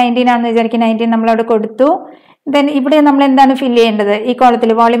ഓൾസോ നമുക്ക് 19 ആണെന്ന് വിചാരിക്കും. 19 നമ്മളവിടെ കൊടുത്തു. ദെൻ ഇവിടെ നമ്മൾ എന്താണ് ഫില്ല് ചെയ്യേണ്ടത്? ഈ കോളത്തിൽ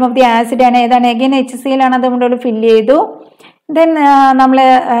വോളിയം ഓഫ് ദി ആസിഡ് ആണ്. ഏതാണ്? അഗൈൻ HCl ആണ്. അത് നമ്മളോട് ഫില്ല് ചെയ്തു. ദെൻ നമ്മൾ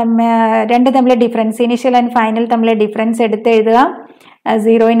രണ്ട് തമ്മിലെ ഡിഫറൻസ് ഇനിഷ്യൽ ആൻഡ് ഫൈനൽ തമ്മിലെ ഡിഫറൻസ് എടുത്തെഴുതുക.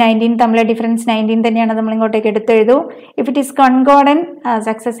 0-19 തമ്മിലെ ഡിഫറൻസ് 19 തന്നെയാണ്. നമ്മൾ ഇങ്ങോട്ടേക്ക് എടുത്തെഴുതു. ഇഫ് ഇറ്റ് ഈസ് കൺകോർഡൻ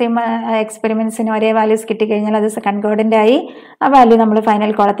സക്സസീവ് എക്സ്പെരിമെന്റ്സിന് ഒരേ വാല്യൂസ് കിട്ടിക്കഴിഞ്ഞാൽ അത് കൺകോർഡന്റ് ആയി. ആ വാല്യൂ നമ്മൾ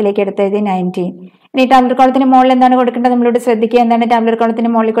ഫൈനൽ കോളത്തിലേക്ക് എടുത്തെഴുതി 19. ഇനി ടാബ്ലർ കോളത്തിന് മുകളിൽ എന്താണ് കൊടുക്കേണ്ടത്? നമ്മളിവിടെ ശ്രദ്ധിക്കുക. എന്താണ് ടാബ്ലർ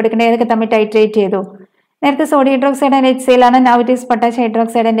കോളത്തിന് മുകളിൽ കൊടുക്കേണ്ടത്? ഏതൊക്കെ തമ്മിൽ ടൈട്രേറ്റ് ചെയ്തു? നേരത്തെ സോഡിയം ഹൈഡ്രോക്സൈഡ് ആൻഡ് HCl ആണ്. Now it is potassium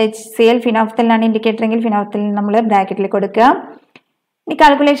hydroxide and HCl. ഫിനോഫ്തലിനാണ് indicator എങ്കിൽ ഫിനോഫ്തലിൻ നമ്മൾ ബ്രാക്കറ്റിൽ കൊടുക്കുക. ഈ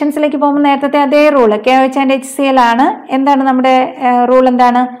കാൽക്കുലേഷൻസിലേക്ക് പോകുമ്പോൾ നേരത്തെ അതേ റൂള് KOH ആൻഡ് HCl ആണ്. എന്താണ് നമ്മുടെ റൂൾ?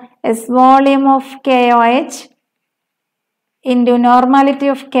 എന്താണ്? Volume of KOH into normality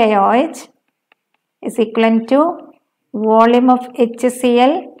of KOH is equal to volume of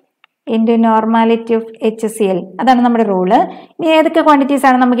HCl into normality of HCl. അതാണ് നമ്മുടെ റൂള്. ഇനി ഏതൊക്കെ ക്വാണ്ടിറ്റീസ്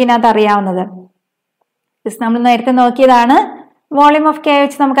ആണ് നമുക്ക് ഇതിനകത്ത് അറിയാവുന്നത്? നമ്മൾ നേരത്തെ നോക്കിയതാണ്. വോളിയം ഓഫ്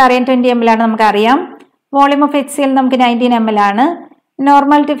KOH നമുക്ക് അറിയാം 20 ml ആണ്. നമുക്ക് അറിയാം. വോളിയം ഓഫ് HCl നമുക്ക് 19 ml ആണ്.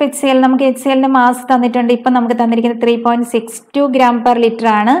 നോർമാലിറ്റി ഓഫ് HCl നമുക്ക് HClന്റെ മാസ് തന്നിട്ടുണ്ട്. ഇപ്പം നമുക്ക് തന്നിരിക്കുന്നത് 3.62 gram per liter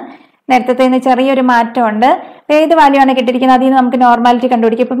ആണ്. നേരത്തെ ചെറിയൊരു മാറ്റമുണ്ട്. ഏത് വാല്യൂ ആണ് കിട്ടിയിരിക്കുന്നത്? അതിൽ നിന്ന് നമുക്ക് നോർമാലിറ്റി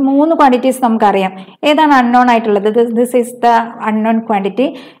കണ്ടുപിടിക്കും. ഇപ്പം 3 ക്വാണ്ടിറ്റീസ് നമുക്കറിയാം. ഏതാണ് അൺനോൺ ആയിട്ടുള്ളത്? This is the unknown quantity.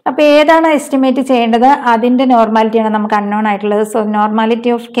 അപ്പോൾ ഏതാണ് എസ്റ്റിമേറ്റ് ചെയ്യേണ്ടത്? അതിന്റെ നോർമാലിറ്റിയാണ് നമുക്ക് അൺനോൺ ആയിട്ടുള്ളത്. So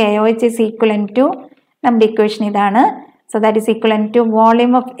normality of KOH is equal to നമ്മുടെ ഇക്വേഷൻ ഇതാണ്. So that is equal to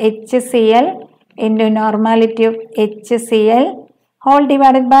volume of HCl into normality of HCl whole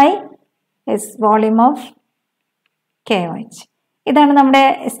divided by volume of KOH. ഇതാണ് നമ്മുടെ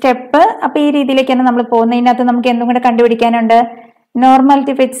സ്റ്റെപ്പ്. അപ്പോൾ ഈ രീതിയിലേക്കാണ് നമ്മൾ പോകുന്നത്. ഇതിനകത്ത് നമുക്ക് എന്തും കൂടെ കണ്ടുപിടിക്കാനുണ്ട്?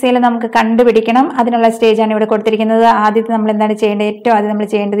 നോർമാലിറ്റി ഓഫ് HCl നമുക്ക് കണ്ടുപിടിക്കണം. അതിനുള്ള സ്റ്റേജാണ് ഇവിടെ കൊടുത്തിരിക്കുന്നത്. ആദ്യത്തെ നമ്മൾ എന്താണ് ചെയ്യേണ്ടത്? ഏറ്റവും ആദ്യം നമ്മൾ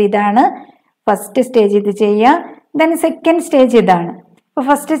ചെയ്യേണ്ടത് ഇതാണ്. ഫസ്റ്റ് സ്റ്റേജ് ഇത് ചെയ്യുക. ദെൻ സെക്കൻഡ് സ്റ്റേജ് ഇതാണ്. അപ്പോൾ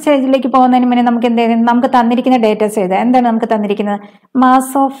ഫസ്റ്റ് സ്റ്റേജിലേക്ക് പോകുന്നതിന് മുന്നേ നമുക്ക് എന്തെങ്കിലും നമുക്ക് തന്നിരിക്കുന്ന ഡേറ്റാസ് എഴുതാം. എന്താണ് നമുക്ക് തന്നിരിക്കുന്നത്?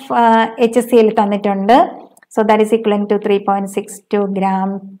 മാസ് ഓഫ് HCl തന്നിട്ടുണ്ട്. So that is equal to 3.62 gram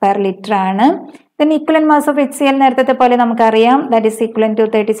per liter ആണ്. Then equivalent mass of HCl നേരത്തെ പോലെ നമുക്കറിയാം. ദാറ്റ് ഈസ് ഈക്വൽ ടു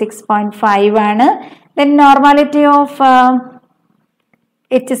 36.5 ആണ്. ദെൻ നോർമാലിറ്റി ഓഫ്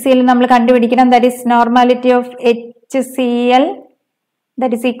HCl നമ്മൾ കണ്ടുപിടിക്കണം. That is normality of HCl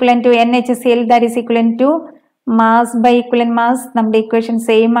that is equal to NHCl that is equal to mass by equivalent mass. നമ്മുടെ equation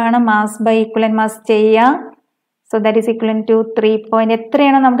same ആണ്. Mass by equivalent mass ചെയ്യാം. So that is equal to 3.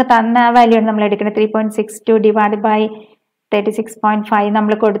 എത്രയാണോ നമുക്ക് തന്ന value ആണ് നമ്മൾ എടുക്കുന്നത്? 3.62 ഡിവൈഡ് ബൈ 36.5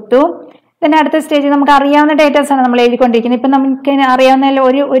 നമ്മൾ കൊടുത്തു. പിന്നെ അടുത്ത സ്റ്റേജ് നമുക്ക് അറിയാവുന്ന ഡേറ്റാസ് ആണ് നമ്മൾ എഴുതിക്കൊണ്ടിരിക്കുന്നത്. ഇപ്പം നമുക്ക് അറിയാവുന്ന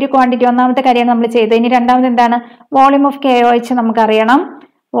ഒരു ക്വാണ്ടിറ്റി ഒന്നാമത്തെ കാര്യമാണ് നമ്മൾ ചെയ്തത്. ഇനി രണ്ടാമത് എന്താണ്? Volume of KOH നമുക്കറിയണം.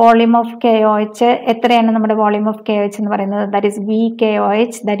 Volume of KOH എത്രയാണ് നമ്മുടെ വോളിയം ഓഫ് KOH എന്ന് പറയുന്നത്? That is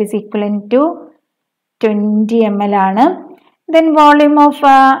VKOH that is equal to 20 ml ആണ്. Then volume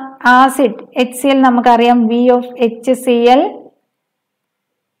of acid HCl നമുക്കറിയാം. V of HCl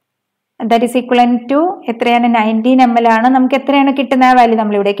that is equal to എത്രയാണ്? 19 ml ആണ്. നമുക്ക് എത്രയാണ് കിട്ടുന്ന വാല്യൂ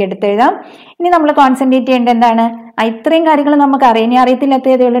നമ്മൾ ഇവിടേക്ക് എടുത്തെഴുതാം. ഇനി നമ്മൾ കോൺസെൻട്രേറ്റ് ചെയ്യേണ്ടത് എന്താണ്? ഇത്രയും കാര്യങ്ങൾ നമുക്ക് അറിയാം. ഇനി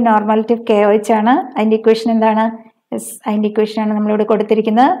അറിയത്തില്ലാത്തതേ ഉള്ളൂ. നോർമാലിറ്റി ഓഫ് KOH ആണ്. അതിന്റെ ഇക്വേഷൻ എന്താണ്? അതിന്റെ ഇക്വേഷൻ ആണ് നമ്മളിവിടെ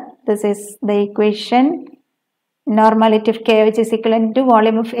കൊടുത്തിരിക്കുന്നത്. This is the equation. Normality of KOH is equivalent to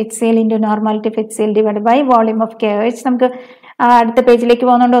volume of HCl into normality of HCl divided by volume of KOH. നമുക്ക് അടുത്ത പേജിലേക്ക്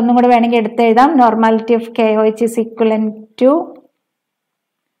പോകുന്നതുകൊണ്ട് ഒന്നും കൂടെ വേണമെങ്കിൽ എടുത്തെഴുതാം. Normality of KOH is equivalent to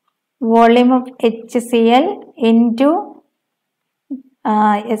volume of HCl into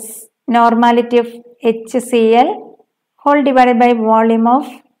normality of HCl whole divided by volume of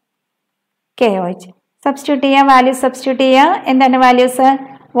KOH. Substitute ചെയ്യുക, values substitute ചെയ്യുക. എന്താണ് വാല്യൂസ്?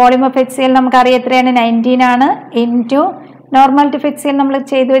 വോളിയം ഓഫ് HCl നമുക്കറിയാം എത്രയാണ്, 19 ആണ്. ഇൻറ്റു നോർമാലിറ്റി ഓഫ് HCl നമ്മൾ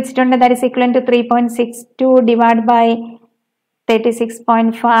ചെയ്ത് വെച്ചിട്ടുണ്ട്, that is equal to 3.62 divide by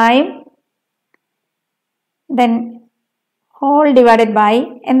 36.5, then whole divided by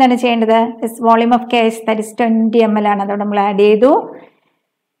എന്താണ് ചെയ്യേണ്ടത്? Volume of KOH that is 20 ml ആണ്. അതോടെ നമ്മൾ ആഡ് ചെയ്തു.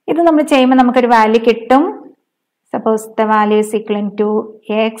 ഇത് നമ്മൾ ചെയ്യുമ്പോൾ നമുക്കൊരു വാല്യൂ കിട്ടും. Suppose the value is equal to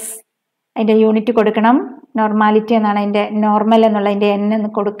X. അതിൻ്റെ യൂണിറ്റ് കൊടുക്കണം. നോർമാലിറ്റി എന്നാണ് അതിൻ്റെ, നോർമൽ എന്നുള്ളതിൻ്റെ N എന്ന്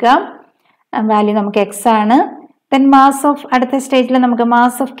കൊടുക്കുക. വാല്യൂ നമുക്ക് എക്സ് ആണ്. ദെൻ മാസ് ഓഫ്, അടുത്ത സ്റ്റേജിൽ നമുക്ക്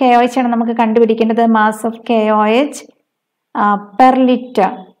മാസ് ഓഫ് KOH ആണ് നമുക്ക് കണ്ടുപിടിക്കേണ്ടത്. Mass of KOH per litre,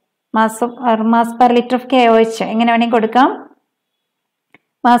 mass per litre of KOH എങ്ങനെ വേണമെങ്കിൽ കൊടുക്കാം.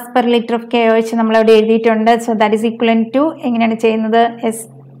 Mass per litre of KOH നമ്മളവിടെ എഴുതിയിട്ടുണ്ട്. So that is equal to, എങ്ങനെയാണ് ചെയ്യുന്നത്?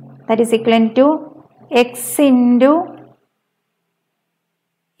 That is equal to X into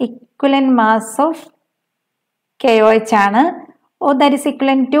equivalent mass of KOH ആണ്. That is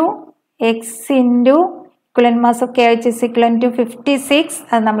equal to X into equivalent mass of KOH is equal to 56.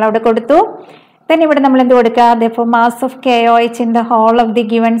 അത് നമ്മളവിടെ കൊടുത്തു. then ഇവിടെ നമ്മൾ എന്ത് കൊടുക്കുക? therefore mass of KOH in the whole of the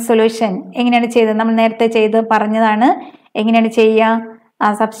given solution. എങ്ങനെയാണ് ചെയ്തത്? നമ്മൾ നേരത്തെ ചെയ്ത് പറഞ്ഞതാണ്. എങ്ങനെയാണ് ചെയ്യുക?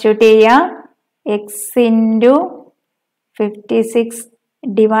 സബ്സ്റ്റിറ്റ്യൂട്ട് ചെയ്യുക. എക്സ് ഇൻറ്റു 56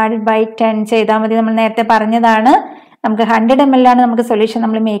 ഡിവൈഡഡ് ബൈ 10 ചെയ്താൽ മതി. നമ്മൾ നേരത്തെ പറഞ്ഞതാണ്. നമുക്ക് 100 ml ആണ് നമുക്ക് സൊല്യൂഷൻ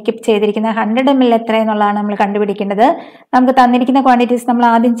നമ്മൾ മേക്കപ്പ് ചെയ്തിരിക്കുന്നത്. 100 ml എത്ര എന്നുള്ളതാണ് നമ്മൾ കണ്ടുപിടിക്കേണ്ടത്. നമുക്ക് തന്നിരിക്കുന്ന ക്വാണ്ടിറ്റീസ് നമ്മൾ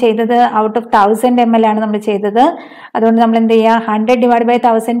ആദ്യം ചെയ്തത് ഔട്ട് ഓഫ് 1000 ml ആണ് നമ്മൾ ചെയ്തത്. അതുകൊണ്ട് നമ്മൾ എന്ത് ചെയ്യുക? 100 ഡിവൈഡ് ബൈ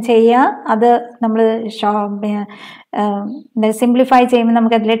 1000 ചെയ്യുക. അത് നമ്മൾ സിംപ്ലിഫൈ ചെയ്യുമ്പോൾ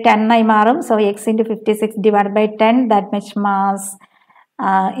നമുക്ക് അതിൽ 10 ആയി മാറും. So X into 56 divide by 10 that much mass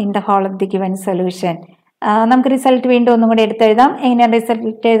in the whole of the given solution. നമുക്ക് റിസൾട്ട് വീണ്ടും ഒന്നും കൂടി എടുത്തെഴുതാം. എങ്ങനെയാണ്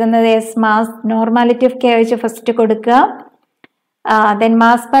റിസൾട്ട് എഴുതുന്നത്? Mass normality of KOH first കൊടുക്കുക, then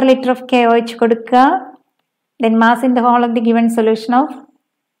mass per litre of KOH കൊടുക്കുക, then mass in the whole of the given solution of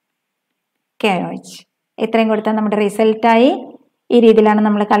KOH. ഇത്രയും കൊടുത്താൽ നമ്മുടെ റിസൾട്ടായി. ഈ രീതിയിലാണ്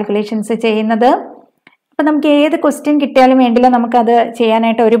നമ്മൾ കാൽക്കുലേഷൻസ് ചെയ്യുന്നത്. അപ്പം നമുക്ക് ഏത് ക്വസ്റ്റ്യൻ കിട്ടിയാലും വേണ്ടില്ല, നമുക്കത്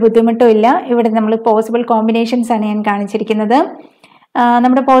ചെയ്യാനായിട്ട് ഒരു ബുദ്ധിമുട്ടും ഇല്ല. ഇവിടെ നമ്മൾ പോസിബിൾ കോമ്പിനേഷൻസ് ആണ് ഞാൻ കാണിച്ചിരിക്കുന്നത്.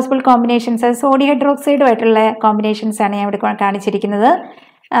 നമ്മുടെ പോസിബിൾ കോമ്പിനേഷൻസ് സോഡിയം ഹൈഡ്രോക്സൈഡുമായിട്ടുള്ള കോമ്പിനേഷൻസ് ആണ് ഞാൻ ഇവിടെ കാണിച്ചിരിക്കുന്നത്.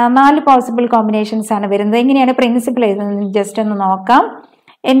 4 പോസിബിൾ കോമ്പിനേഷൻസ് ആണ് വരുന്നത്. എങ്ങനെയാണ് പ്രിൻസിപ്പിൾ എഴുതുന്നത് ജസ്റ്റ് ഒന്ന് നോക്കാം.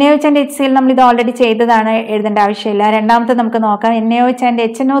 NaOH and HCl നമ്മൾ ഇത് ഓൾറെഡി ചെയ്തതാണ്, എഴുതേണ്ട ആവശ്യമില്ല. രണ്ടാമത്തെ നമുക്ക് നോക്കാം. NaOH and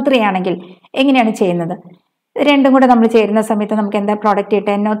HNO3 ആണെങ്കിൽ എങ്ങനെയാണ് ചെയ്യുന്നത്? രണ്ടും കൂടെ നമ്മൾ ചേരുന്ന സമയത്ത് നമുക്ക് എന്താ പ്രോഡക്റ്റ്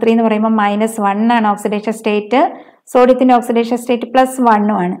കിട്ടുക? NO3 എന്ന് പറയുമ്പോൾ -1 ആണ് ഓക്സിഡേഷൻ സ്റ്റേറ്റ്, സോഡിയത്തിന്റെ ഓക്സിഡേഷൻ സ്റ്റേറ്റ് +1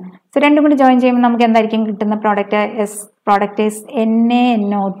 ആണ്. സോ രണ്ടും കൂടി ജോയിൻ ചെയ്യുമ്പോൾ നമുക്ക് എന്തായിരിക്കും കിട്ടുന്ന product? Product is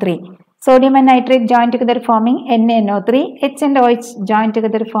NaNO3. Sodium and nitrate join together forming NaNO3. H and OH join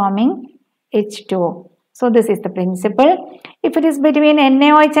together forming H2O. So this is the principle. If it is between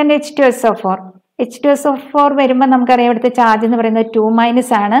NaOH and H2SO4, H2SO4 വരുമ്പോൾ നമുക്കറിയാം ഇവിടുത്തെ charge എന്ന് പറയുന്നത്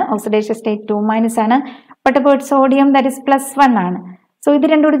 2- ആണ്, oxidation state 2- ആണ്. But about sodium that is +1 ആണ്. So ഇത്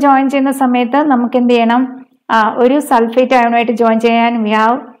രണ്ടും കൂടി ജോയിൻ ചെയ്യുന്ന സമയത്ത് നമുക്ക് എന്ത് ചെയ്യണം? ഒരു സൾഫേറ്റ് അയോണുമായിട്ട് ജോയിൻ ചെയ്യാൻ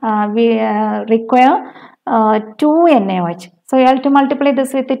we require 2 NaOH. So you have to multiply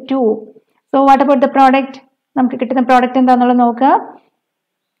this with 2. So what about the product? നമുക്ക് കിട്ടുന്ന പ്രോഡക്റ്റ് എന്താണെന്നുള്ളത് നോക്കുക.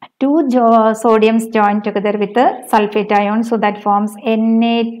 2 sodiums join together with the sulfate ion, so that forms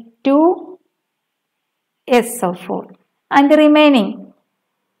Na2SO4. And the remaining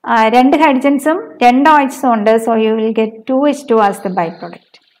 2 hydrogenസും 2 OHs ഉണ്ട്. So you will get 2H2 as the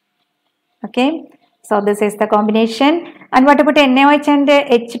byproduct. Okay. So this is the combination. And what about NaOH and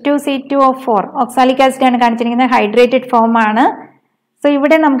H2C2O4? Oxalic acid ആണ് കാണിച്ചിരിക്കുന്നത്, hydrated form ആണ്. So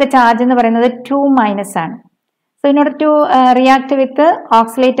ഇവിടെ നമുക്ക് charge എന്ന് പറയുന്നത് 2- ആണ്. So in order to react with the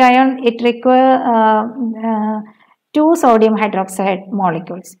oxalate ion, it requires 2 sodium hydroxide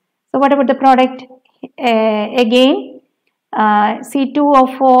molecules. So what about the product? Again,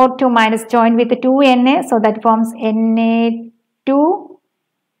 C2O4 2- join with 2 Na, so that forms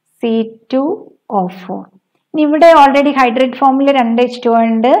Na2C2O4. ഇവിടെ already hydrate ഫോമിൽ 2 H2O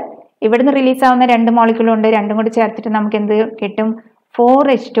ഉണ്ട്. ഇവിടുന്ന് release ആവുന്ന 2 molecule ഉണ്ട്. രണ്ടും കൂടി ചേർത്തിട്ട് നമുക്ക് എന്ത് കിട്ടും? 4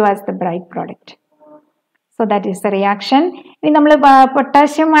 H2 as the bright product. So that is the reaction. ഇനി നമ്മൾ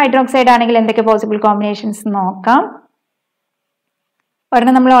പൊട്ടാഷ്യം ഹൈഡ്രോക്സൈഡ് ആണെങ്കിൽ എന്തൊക്കെ പോസിബിൾ കോമ്പിനേഷൻസ് നോക്കാം.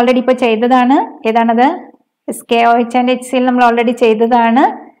 ഒരെണ്ണം നമ്മൾ ഓൾറെഡി ഇപ്പോൾ ചെയ്തതാണ്. ഏതാണത്? KOH and HCl നമ്മൾ ഓൾറെഡി ചെയ്തതാണ്.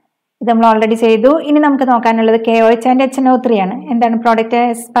 ഇത് നമ്മൾ ഓൾറെഡി ചെയ്തു. ഇനി നമുക്ക് നോക്കാനുള്ളത് KOH and HNO3 ആണ്. എന്താണ് പ്രോഡക്റ്റ്?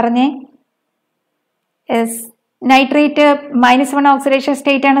 പറഞ്ഞേ. നൈട്രേറ്റ് -1 ഓക്സിഡേഷൻ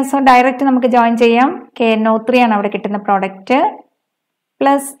സ്റ്റേറ്റ് ആണ്. സോ ഡയറക്റ്റ് നമുക്ക് ജോയിൻ ചെയ്യാം. KNO3 ആണ് അവിടെ കിട്ടുന്ന product.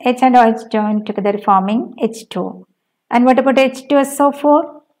 Plus H and OH join together forming H2. And what about H2SO4?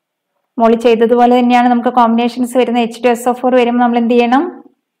 മോളി ചെയ്തതുപോലെ തന്നെയാണ് നമുക്ക് കോമ്പിനേഷൻസ് വരുന്ന. H2SO4 വരുമ്പോൾ നമ്മൾ എന്ത് ചെയ്യണം?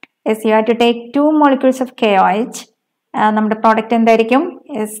 Yes, you have to take 2 molecules of KOH. നമ്മുടെ പ്രോഡക്റ്റ് എന്തായിരിക്കും?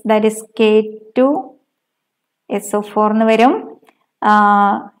 Yes, that is K2SO4 എന്ന് വരും.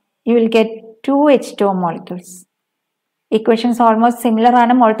 You will get 2 H2O molecules. Equations almost similar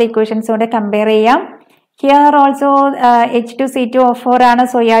ആണ്. മോളത്തെ equations കൂടെ കമ്പയർ ചെയ്യാം. Here also H2C2O4 ആണ്.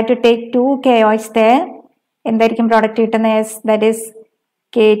 So you have to take 2 KOH there. എന്തായിരിക്കും product കിട്ടുന്നത്? Yes, that is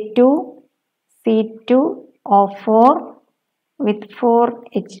K2C2O4 with 4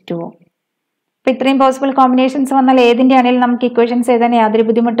 H2O. അപ്പോൾ ഇത്രയും പോസിബിൾ കോമ്പിനേഷൻസ് വന്നാൽ ഏതിൻ്റെ ആണെങ്കിലും നമുക്ക് ഇക്വേഷൻസ് എഴുതാൻ യാതൊരു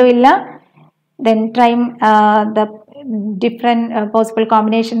ബുദ്ധിമുട്ടും ഇല്ല. Then try the different possible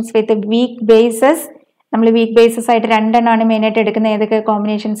combinations with weak bases. നമ്മൾ വീക്ക് ബേസസ് ആയിട്ട് 2 എണ്ണമാണ് മെയിനായിട്ട് എടുക്കുന്നത്. ഏതൊക്കെ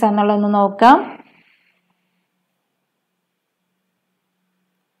കോമ്പിനേഷൻസ് ആണെന്നുള്ളതൊന്ന് നോക്കാം.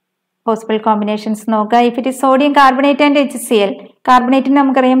 പോസിബിൾ കോമ്പിനേഷൻസ് നോക്കാം. If it is sodium carbonate and HCl. കാർബണേറ്റിന്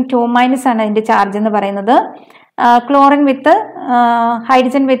നമുക്കറിയാം 2- ആണ് അതിൻ്റെ ചാർജ് എന്ന് പറയുന്നത്. Chlorine with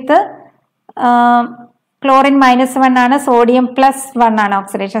hydrogen with chlorine -1 ആണ്. സോഡിയം +1 ആണ്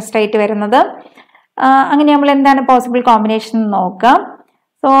ഓക്സിഡേഷൻ സ്റ്റേറ്റ് വരുന്നത്. അങ്ങനെ നമ്മൾ എന്താണ് പോസിബിൾ കോമ്പിനേഷൻ നോക്കാം.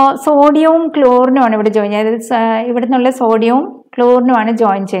 സോ സോഡിയവും ക്ലോറിനുമാണ് ഇവിടെ ജോയിൻ ചെയ്യുന്നത്. ഇവിടെ നിന്നുള്ള സോഡിയവും ക്ലോറിനുമാണ്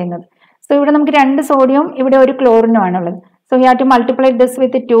ജോയിൻ ചെയ്യുന്നത്. സോ ഇവിടെ നമുക്ക് 2 സോഡിയവും ഇവിടെ ഒരു ക്ലോറിനുമാണുള്ളത്. So you have to multiply this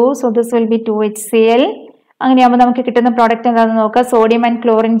with 2. So this will be 2 HCl. അങ്ങനെയാകുമ്പോൾ നമുക്ക് കിട്ടുന്ന പ്രോഡക്റ്റ് എന്താണെന്ന് നോക്കാം. Sodium and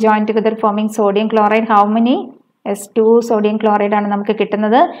chlorine join together forming sodium chloride. How many? S2 sodium chloride ആണ് നമുക്ക്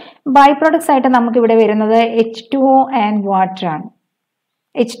കിട്ടുന്നത്. ബൈ പ്രോഡക്ട്സ് ആയിട്ട് നമുക്ക് ഇവിടെ വരുന്നത് H2O ആൻഡ് വാട്ടർ ആണ്.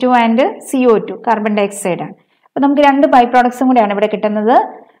 H2 and CO2 carbon dye oxide ആണ്. അപ്പോൾ നമുക്ക് 2 ബൈ പ്രോഡക്ട്സും കൂടെയാണ് ഇവിടെ കിട്ടുന്നത്,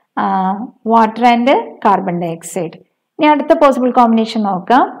 water and carbon dye oxide. ഇനി അടുത്ത പോസിബിൾ കോമ്പിനേഷൻ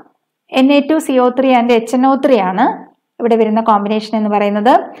നോക്കാം. Na2CO3 ആൻഡ് HNO3 ആണ് ഇവിടെ വരുന്ന കോമ്പിനേഷൻ എന്ന്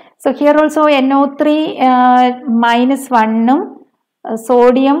പറയുന്നത്. So here also NO3 -1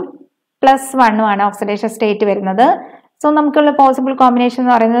 sodium +1 ആണ് ഓക്സിഡേഷൻ സ്റ്റേറ്റ് വരുന്നത്. സോ നമുക്കുള്ള പോസിബിൾ കോമ്പിനേഷൻ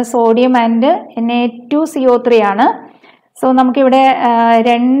എന്ന് പറയുന്നത് സോഡിയം ആൻഡ് Na2CO3 ആണ്. സോ നമുക്കിവിടെ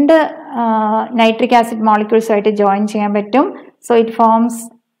 2 നൈട്രിക് ആസിഡ് മോളിക്യൂൾസുമായിട്ട് ജോയിൻ ചെയ്യാൻ പറ്റും. So it forms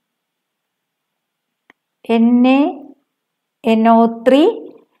NaNO3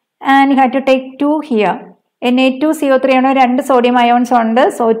 and you have to take 2 here. Na2CO3 ആണ്, 2 സോഡിയം അയോൺസ് ഉണ്ട്.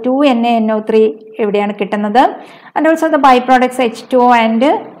 സോ 2 NaNO3 എവിടെയാണ് കിട്ടുന്നത്. And also the by products H2O and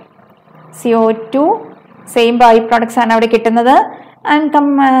CO2 same by products ആണ് അവിടെ കിട്ടുന്നത്. And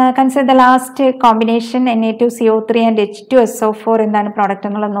consider the last combination Na2CO3 and H2SO4 എന്താണ് product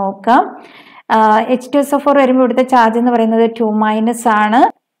എന്നുള്ളത് നോക്കാം. H2SO4 വരുമ്പോൾ ഇവിടുത്തെ ചാർജ് എന്ന് പറയുന്നത് 2- ആണ്.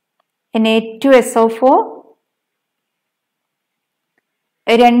 Na2SO4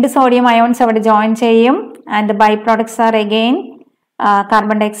 2 സോഡിയം അയോൺസ് അവിടെ ജോയിൻ ചെയ്യും. And by products are again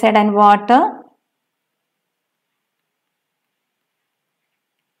carbon dye oxide and water.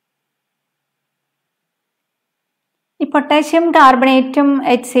 ഈ പൊട്ടാഷ്യം കാർബണേറ്റും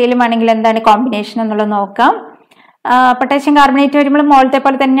HCl ആണെങ്കിൽ എന്താണ് കോമ്പിനേഷൻ എന്നുള്ളത് നോക്കാം. പൊട്ടാഷ്യം കാർബണേറ്റ് വരുമ്പോൾ മോളത്തെ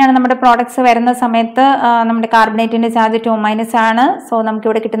പോലെ തന്നെയാണ് നമ്മുടെ പ്രോഡക്ട്സ് വരുന്ന സമയത്ത് നമ്മുടെ കാർബണേറ്റിന്റെ ചാർജ് 2- ആണ്. സോ നമുക്ക്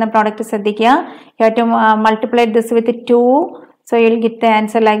ഇവിടെ കിട്ടുന്ന പ്രോഡക്റ്റ് ശ്രദ്ധിക്കുക. You have to multiply this with 2. So you will get the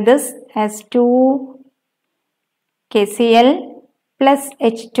answer like this as 2 KCl plus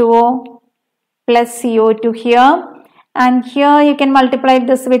H2O plus CO2 here, and here you can multiply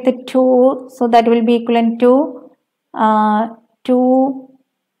this with 2, so that will be equivalent to 2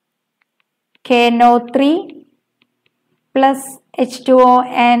 KNO3 plus H2O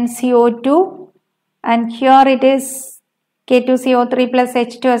and CO2, and here it is K2CO3 plus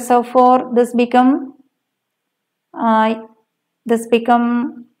H2SO4. This become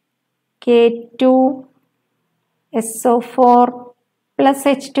K2SO4 plus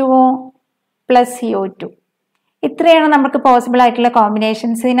H2O plus CO2. ഇത്രയാണ് നമുക്ക് possible ആയിട്ടുള്ള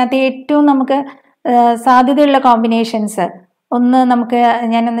combinations. ഇതിനകത്ത് ഏറ്റവും നമുക്ക് സാധ്യതയുള്ള combinations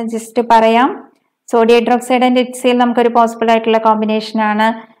ഞാനൊന്ന് just പറയാം. Sodium hydroxide and HCl നമുക്കൊരു പോസിബിൾ ആയിട്ടുള്ള കോമ്പിനേഷൻ ആണ്.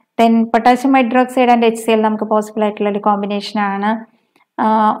 Then potassium hydroxide and HCl നമുക്ക് പോസിബിൾ ആയിട്ടുള്ള ഒരു കോമ്പിനേഷൻ ആണ്.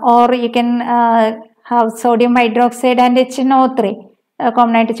 Or you can sodium hydroxide and HNO3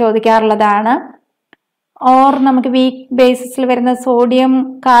 common ആയിട്ട് ചോദിക്കാറുള്ളതാണ്. ഓർ നമുക്ക് വീക്ക് ബേസിസിൽ വരുന്ന സോഡിയം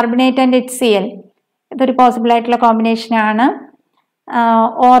കാർബണേറ്റ് ആൻഡ് HCl ഇതൊരു പോസിബിൾ ആയിട്ടുള്ള കോമ്പിനേഷൻ ആണ്.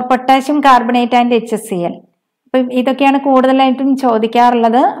 Or potassium carbonate and HCl. അപ്പം ഇതൊക്കെയാണ് കൂടുതലായിട്ടും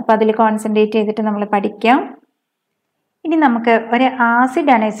ചോദിക്കാറുള്ളത്. അപ്പം അതിൽ കോൺസെൻട്രേറ്റ് ചെയ്തിട്ട് നമ്മൾ പഠിക്കാം. ഇനി നമുക്ക് ഒരു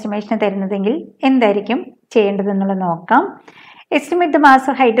ആസിഡാണ് എസ്റ്റിമേഷന് തരുന്നതെങ്കിൽ എന്തായിരിക്കും ചെയ്യേണ്ടതെന്നുള്ളത് നോക്കാം. Estimate the mass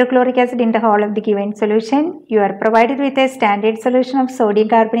of hydrochloric acid in the whole of the given solution. You are provided with a standard solution of sodium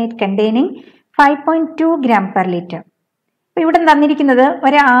carbonate containing 5.2 gram per liter. ഇപ്പോൾ ഇവിടെ തന്നിരിക്കുന്നത്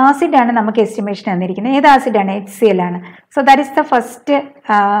ഒരു ആസിഡാണ് നമുക്ക് എസ്റ്റിമേഷൻ തന്നിരിക്കുന്നത്. ഏത് ആസിഡാണ്? HCl ആണ്. So that is the first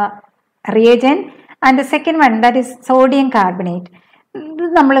reagent and the second one that is sodium carbonate. ഇത്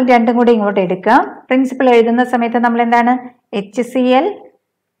നമ്മൾ രണ്ടും കൂടി ഇങ്ങോട്ട് എടുക്കുക. പ്രിൻസിപ്പിൾ എഴുതുന്ന സമയത്ത് നമ്മൾ എന്താണ് HCl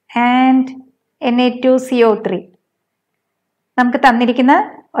ആൻഡ് Na2CO3 നമുക്ക് തന്നിരിക്കുന്ന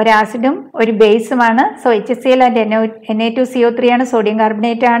ഒരു ആസിഡും ഒരു ബേസുമാണ്. സോ HCl ആൻഡ് Na2CO3 ആണ്, സോഡിയം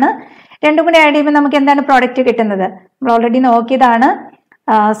കാർബണേറ്റ് ആണ്. രണ്ടും കൂടി ആഡ് ചെയ്യുമ്പോൾ നമുക്ക് എന്താണ് പ്രോഡക്റ്റ് കിട്ടുന്നത്? നമ്മൾ ഓൾറെഡി നോക്കിയതാണ്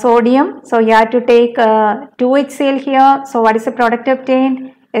sodium. So you have to take 2 HCl here. So what is the product obtained?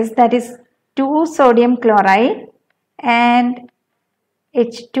 Is that is 2 sodium chloride and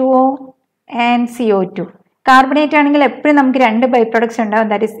H2O and CO2. Carbonate ആണെങ്കിൽ എപ്പോഴും നമുക്ക് രണ്ട് ബൈ പ്രൊഡക്ട്സ് ഉണ്ടാവും,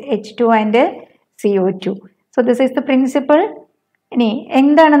 that is H2O and CO2. So this is the principle. ഇനി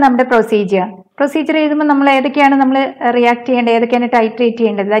എന്താണ് നമ്മുടെ procedure എഴുതുമ്പോൾ നമ്മൾ ഏതൊക്കെയാണ് നമ്മൾ റിയാക്ട് ചെയ്യേണ്ടത്, ഏതൊക്കെയാണ് ടൈട്രേറ്റ്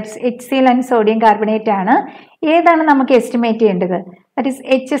ചെയ്യേണ്ടത്? That is HCl and sodium carbonate ആണ്. ഏതാണ് നമുക്ക് എസ്റ്റിമേറ്റ് ചെയ്യേണ്ടത്? That is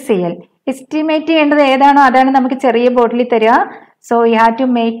HCl. എസ്റ്റിമേറ്റ് ചെയ്യേണ്ടത് ഏതാണോ അതാണ് നമുക്ക് ചെറിയ ബോട്ടിലിൽ തരിക. So you have to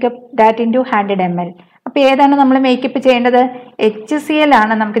makeup that in to 100 ml. അപ്പോൾ ഏതാണ് നമ്മൾ മേക്കപ്പ് ചെയ്യേണ്ടത്? HCl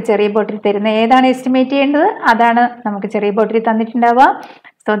ആണ് നമുക്ക് ചെറിയ ബോട്ടിൽ തരുന്നത്. ഏതാണ് എസ്റ്റിമേറ്റ് ചെയ്യേണ്ടത് അതാണ് നമുക്ക് ചെറിയ ബോട്ടിൽ തന്നിട്ടുണ്ടാവുക.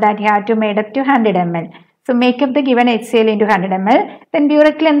 So that you have to made up to 100 ml. So make up the given HCl into 100 ml. Then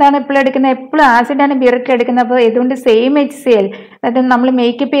ബ്യൂററ്റിൽ എന്താണ് എപ്പോഴും എടുക്കുന്നത്? എപ്പോഴും ആസിഡാണ് ബ്യൂററ്റിൽ എടുക്കുന്നത്. അപ്പോൾ ഇതുകൊണ്ട് സെയിം HCl, അതായത് നമ്മൾ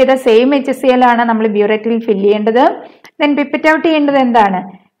മേക്കപ്പ് ചെയ്ത സെയിം HCl ആണ് നമ്മൾ ബ്യൂററ്റിൽ ഫില്ല് ചെയ്യേണ്ടത്. ദെൻ പിപ്പറ്റ് ഔട്ട് ചെയ്യേണ്ടത് എന്താണ്?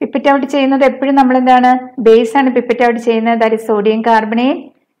 പിപ്പറ്റ് ഔട്ട് ചെയ്യുന്നത് എപ്പോഴും നമ്മൾ എന്താണ് ബേസ് ആണ് പിപ്പറ്റ് ഔട്ട് ചെയ്യുന്നത്. That is sodium carbonate.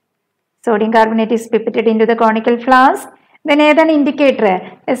 Sodium carbonate is പിപ്പറ്റഡ് in to the conical flask. Then ഏതാണ് indicator?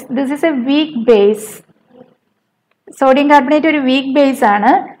 This is A weak base. Sodium carbonate ഒരു വീക്ക് ബേസ്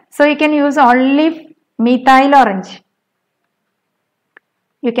ആണ്. So you can use only methyl orange.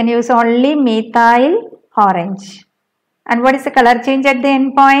 You can use only methyl orange. And what is the color change at the end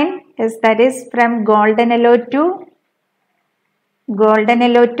point? Yes, that is from golden yellow to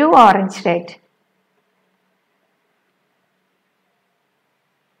orange red.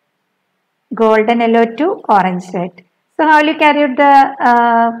 Golden yellow to orange red. So how will you carry out the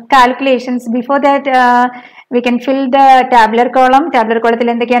calculations? Before that we can fill the tabular column. Tabular column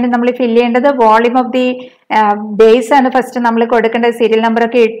എന്തൊക്കെയാണ് നമ്മൾ fill ചെയ്യേണ്ടത്? Volume of the base ആണ് first നമ്മൾ കൊടുക്കേണ്ടത്. Serial number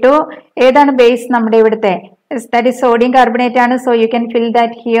ഒക്കെ ഇട്ടു. ഏതാണ് base നമ്മുടെ ഇവിടുത്തെ? ദാറ്റ് ഇസ് സോഡിയം കാർബണേറ്റ് ആണ്. So you can fill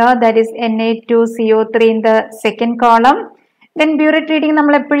that here. That is Na2CO3 in the second column. Then burette reading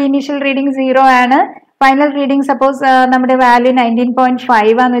നമ്മൾ എപ്പോഴും ഇനീഷ്യൽ റീഡിംഗ് 0 ആണ്. ഫൈനൽ റീഡിംഗ് സപ്പോസ് നമ്മുടെ വാല്യൂ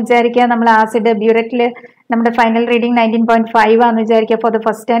 19.5 ആണെന്ന് വിചാരിക്കുക. നമ്മൾ ആസിഡ് ബ്യൂററ്റിൽ നമ്മുടെ ഫൈനൽ റീഡിംഗ് 19.5 ആണെന്ന് വിചാരിക്കുക. For the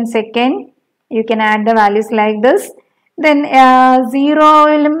first and second you can add the values like this. Then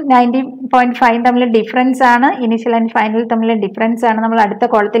 0ലും 19.5 തമ്മിൽ ഡിഫറൻസ് ആണ്. ഇനിഷ്യൽ ആൻഡ് ഫൈനൽ തമ്മിൽ ഡിഫറൻസ് ആണ് നമ്മൾ അടുത്ത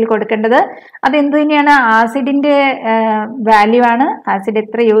കോളത്തിൽ കൊടുക്കേണ്ടത്. അത് എന്ത് തന്നെയാണ്? ആസിഡിന്റെ വാല്യൂ ആണ്. ആസിഡ്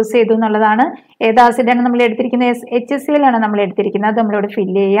എത്ര യൂസ് ചെയ്തു എന്നുള്ളതാണ്. ഏത് ആസിഡാണ് നമ്മൾ എടുത്തിരിക്കുന്നത്? HCl ആണ് നമ്മൾ എടുത്തിരിക്കുന്നത്. അത് നമ്മളിവിടെ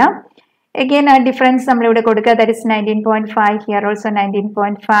ഫില്ല് ചെയ്യാം. അഗെയിൻ ആ ഡിഫറൻസ് നമ്മളിവിടെ കൊടുക്കുക. That is 19.5. Here also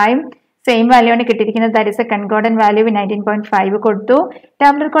 19.5. Same value ആണ് കിട്ടിയിരിക്കുന്നത്. That is A concordant value 19.5 കൊടുത്തു.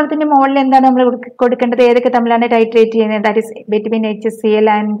 ടാബുലർ കോളത്തിന്റെ മുകളിൽ എന്താണ് നമ്മൾ കൊടുക്കേണ്ടത്? ഏതൊക്കെ തമ്മിലാണ് ടൈട്രേറ്റ് ചെയ്യുന്നത്? That is between HCl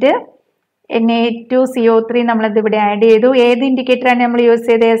and Na2CO3 നമ്മളത് ഇവിടെ ആഡ് ചെയ്തു. ഏത് ഇൻഡിക്കേറ്റർ ആണ് നമ്മൾ യൂസ്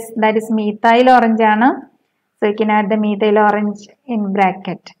ചെയ്തത്? ദാറ്റ് ഇസ് മീഥൈൽ ഓറഞ്ച് ആണ്. So you can add the methyl orange in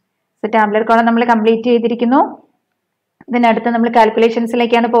bracket. So tabular column നമ്മൾ കംപ്ലീറ്റ് ചെയ്തിരിക്കുന്നു. ഇതിനടുത്ത് നമ്മൾ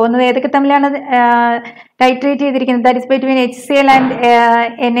കാൽക്കുലേഷൻസിലേക്കാണ് പോകുന്നത്. ഏതൊക്കെ തമ്മിലാണ് ടൈട്രേറ്റ് ചെയ്തിരിക്കുന്നത്? That is between HCl and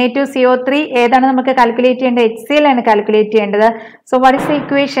Na2CO3. ഏതാണ് നമുക്ക് കാൽക്കുലേറ്റ് ചെയ്യേണ്ടത്? HCl ആണ് കാൽക്കുലേറ്റ് ചെയ്യേണ്ടത്. So what is the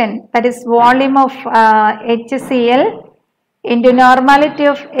equation? That is volume of HCl into normality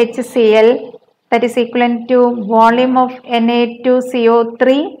of HCl, that is equivalent to volume of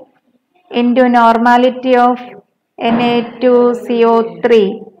Na2CO3 into normality of Na2CO3.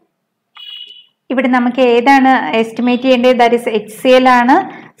 ഇവിടെ നമുക്ക് ഏതാണ് estimate ചെയ്യേണ്ടത്? That is HCl ആണ്.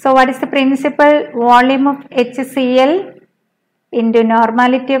 So what is the principal? Volume of HCl into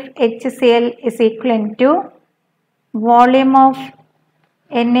normality of HCl is equivalent to volume of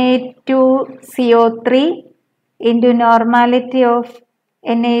Na2CO3 into normality of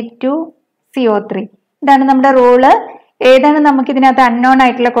Na2CO3. ഇതാണ് നമ്മുടെ rule. ഏതാണ് നമുക്ക് ഇതിനകത്ത് അൺനോൺ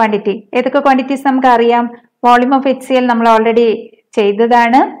ആയിട്ടുള്ള ക്വാണ്ടിറ്റി? ഏതൊക്കെ ക്വാണ്ടിറ്റീസ് നമുക്ക് അറിയാം? വോളിയം ഓഫ് HCl നമ്മൾ ഓൾറെഡി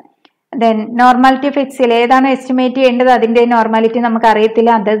ചെയ്തതാണ്. ദെൻ നോർമാലിറ്റി ഓഫ് HCl ഏതാണ് എസ്റ്റിമേറ്റ് ചെയ്യേണ്ടത്? അതിന്റെ നോർമാലിറ്റി നമുക്ക്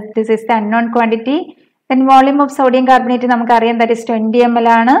അറിയത്തില്ല. This is the unknown quantity. Then volume of sodium carbonate നമുക്കറിയാം. ദാറ്റ് ഇസ് 20 ml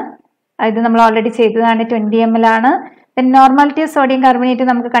ആണ്. ഇത് നമ്മൾ ഓൾറെഡി ചെയ്തതാണ്. 20 ml ആണ്. Then normality of sodium carbonate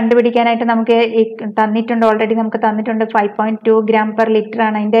നമുക്ക് കണ്ടുപിടിക്കാനായിട്ട് നമുക്ക് തന്നിട്ടുണ്ട്. ഓൾറെഡി നമുക്ക് തന്നിട്ടുണ്ട് 5.2 gram per liter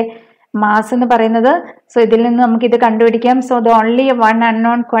ആണ് അതിന്റെ മാസ് എന്ന് പറയുന്നത്. സോ ഇതിൽ നിന്ന് നമുക്ക് ഇത് കണ്ടുപിടിക്കാം. So the only one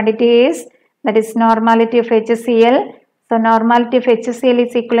unknown quantity is that is normality of HCl. So normality of HCl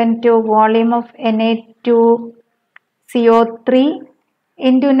is equivalent to volume of Na2CO3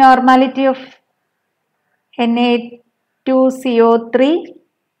 into normality of Na2CO3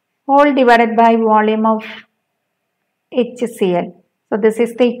 whole divided by volume of HCl. So this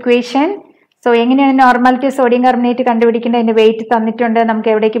is the equation. So എങ്ങനെയാണ് normality sodium carbonate കണ്ടുപിടിക്കേണ്ടത്? അതിന്റെ wait തന്നിട്ടുണ്ട്. നമുക്ക്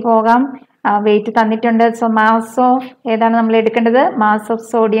എവിടേക്ക് പോകാം? Wait തന്നിട്ടുണ്ട്. So mass of ഏതാണ് നമ്മൾ എടുക്കേണ്ടത്? മാസ് ഓഫ്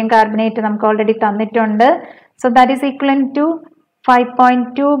സോഡിയം കാർബണേറ്റ് നമുക്ക് ഓൾറെഡി തന്നിട്ടുണ്ട്. So that is equivalent to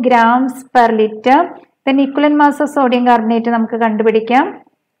 5.2 grams per liter. Then equivalent mass of sodium carbonate നമുക്ക് കണ്ടുപിടിക്കാം.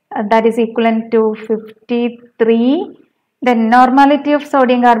 That is equivalent to 53. Then normality of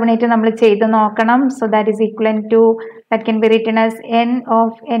sodium carbonate നമ്മൾ ചെയ്ത് നോക്കണം. So that is equivalent to, that can be written as N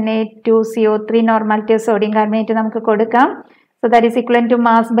of Na2CO3 normality of sodium carbonate നമുക്ക് കൊടുക്കാം. So that is equivalent to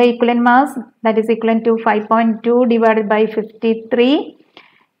mass by equivalent mass, that is equivalent to 5.2 divided by 53.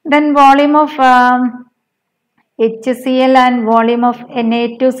 Then volume of HCl and volume of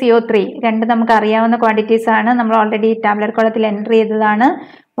Na2CO3 രണ്ട് നമുക്ക് അറിയാവുന്ന quantities ആണ്. നമ്മൾ already tabular കോളത്തിൽ entry ചെയ്തതാണ്.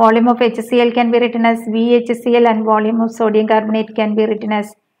 Volume of HCl can be written as VHCl and volume of sodium carbonate can be written as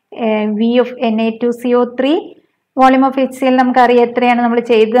V of Na2CO3. Volume of HCl നമുക്ക് അറിയാം എത്രയാണ്, നമ്മൾ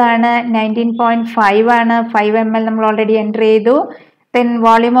ചെയ്തതാണ് 19.5 ആണ്. 5 ml നമ്മൾ ഓൾറെഡി എൻട്രി ചെയ്തു. Then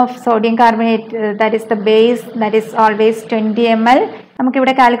volume of sodium carbonate, that is the base, that is always 20 ml. നമുക്ക്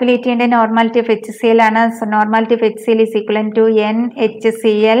ഇവിടെ കാൽക്കുലേറ്റ് ചെയ്യേണ്ട നോർമാലിറ്റി ഓഫ് HCl ആണ്. So normality of HCl is equivalent to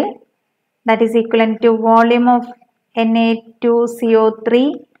NHCl, that is equivalent to volume of Na2CO3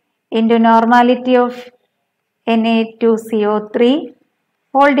 into normality of Na2CO3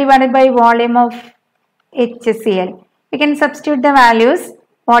 whole divided by volume of HCl. We can substitute the values.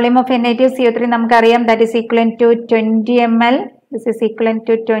 Volume of Na2CO3 നമുക്കറിയാം, that is equivalent to 20 ml. This is equivalent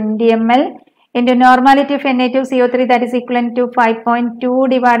to 20 ml into normality of Na2CO3, that is equivalent to 5.2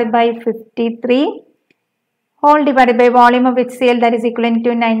 divided by 53 whole divided by volume of HCl, that is equivalent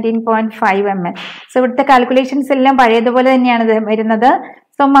to 19.5 ml. So ഇവിടുത്തെ calculations എല്ലാം പഴയതുപോലെ തന്നെയാണ് വരുന്നത്.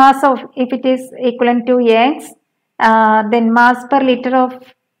 So mass of, if it is equivalent to X, then mass per liter of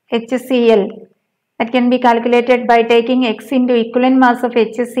HCl, that can be calculated by taking X into equivalent mass of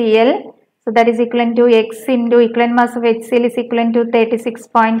HCl. So that is equivalent to X into equivalent mass of HCl is equivalent to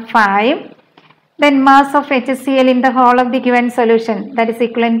 36.5. Then mass of HCl in the whole of the given solution, that is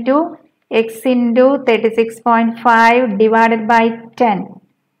equivalent to X into 36.5 divided by 10.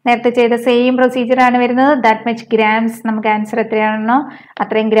 നേരത്തെ ചെയ്ത same procedure ആണ് വരുന്നത്. That much grams, നമുക്ക് answer എത്രയാണോ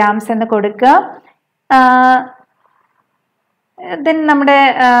അത്രയും grams എന്ന് കൊടുക്കുക. Then നമ്മുടെ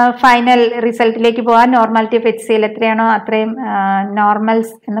ഫൈനൽ റിസൾട്ടിലേക്ക് പോകാൻ നോർമാലിറ്റി ഓഫ് HCl എത്രയാണോ അത്രയും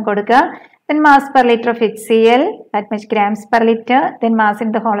നോർമൽസ് എന്ന് കൊടുക്കുക. Then mass per litre of HCl, that much grams per litre. Then mass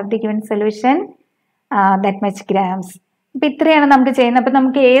in the whole of the given solution, that much grams. അപ്പം ഇത്രയാണ് നമുക്ക് ചെയ്യുന്നത്. അപ്പം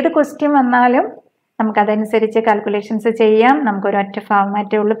നമുക്ക് ഏത് ക്വസ്റ്റ്യൻ വന്നാലും നമുക്കതനുസരിച്ച് കാൽക്കുലേഷൻസ് ചെയ്യാം. നമുക്കൊരു ഒറ്റ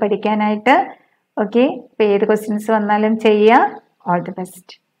ഫോർമാറ്റേ ഉള്ളൂ പഠിക്കാനായിട്ട്. ഓക്കെ, അപ്പോൾ ഏത് ക്വസ്റ്റ്യൻസ് വന്നാലും ചെയ്യാം. All the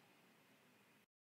best.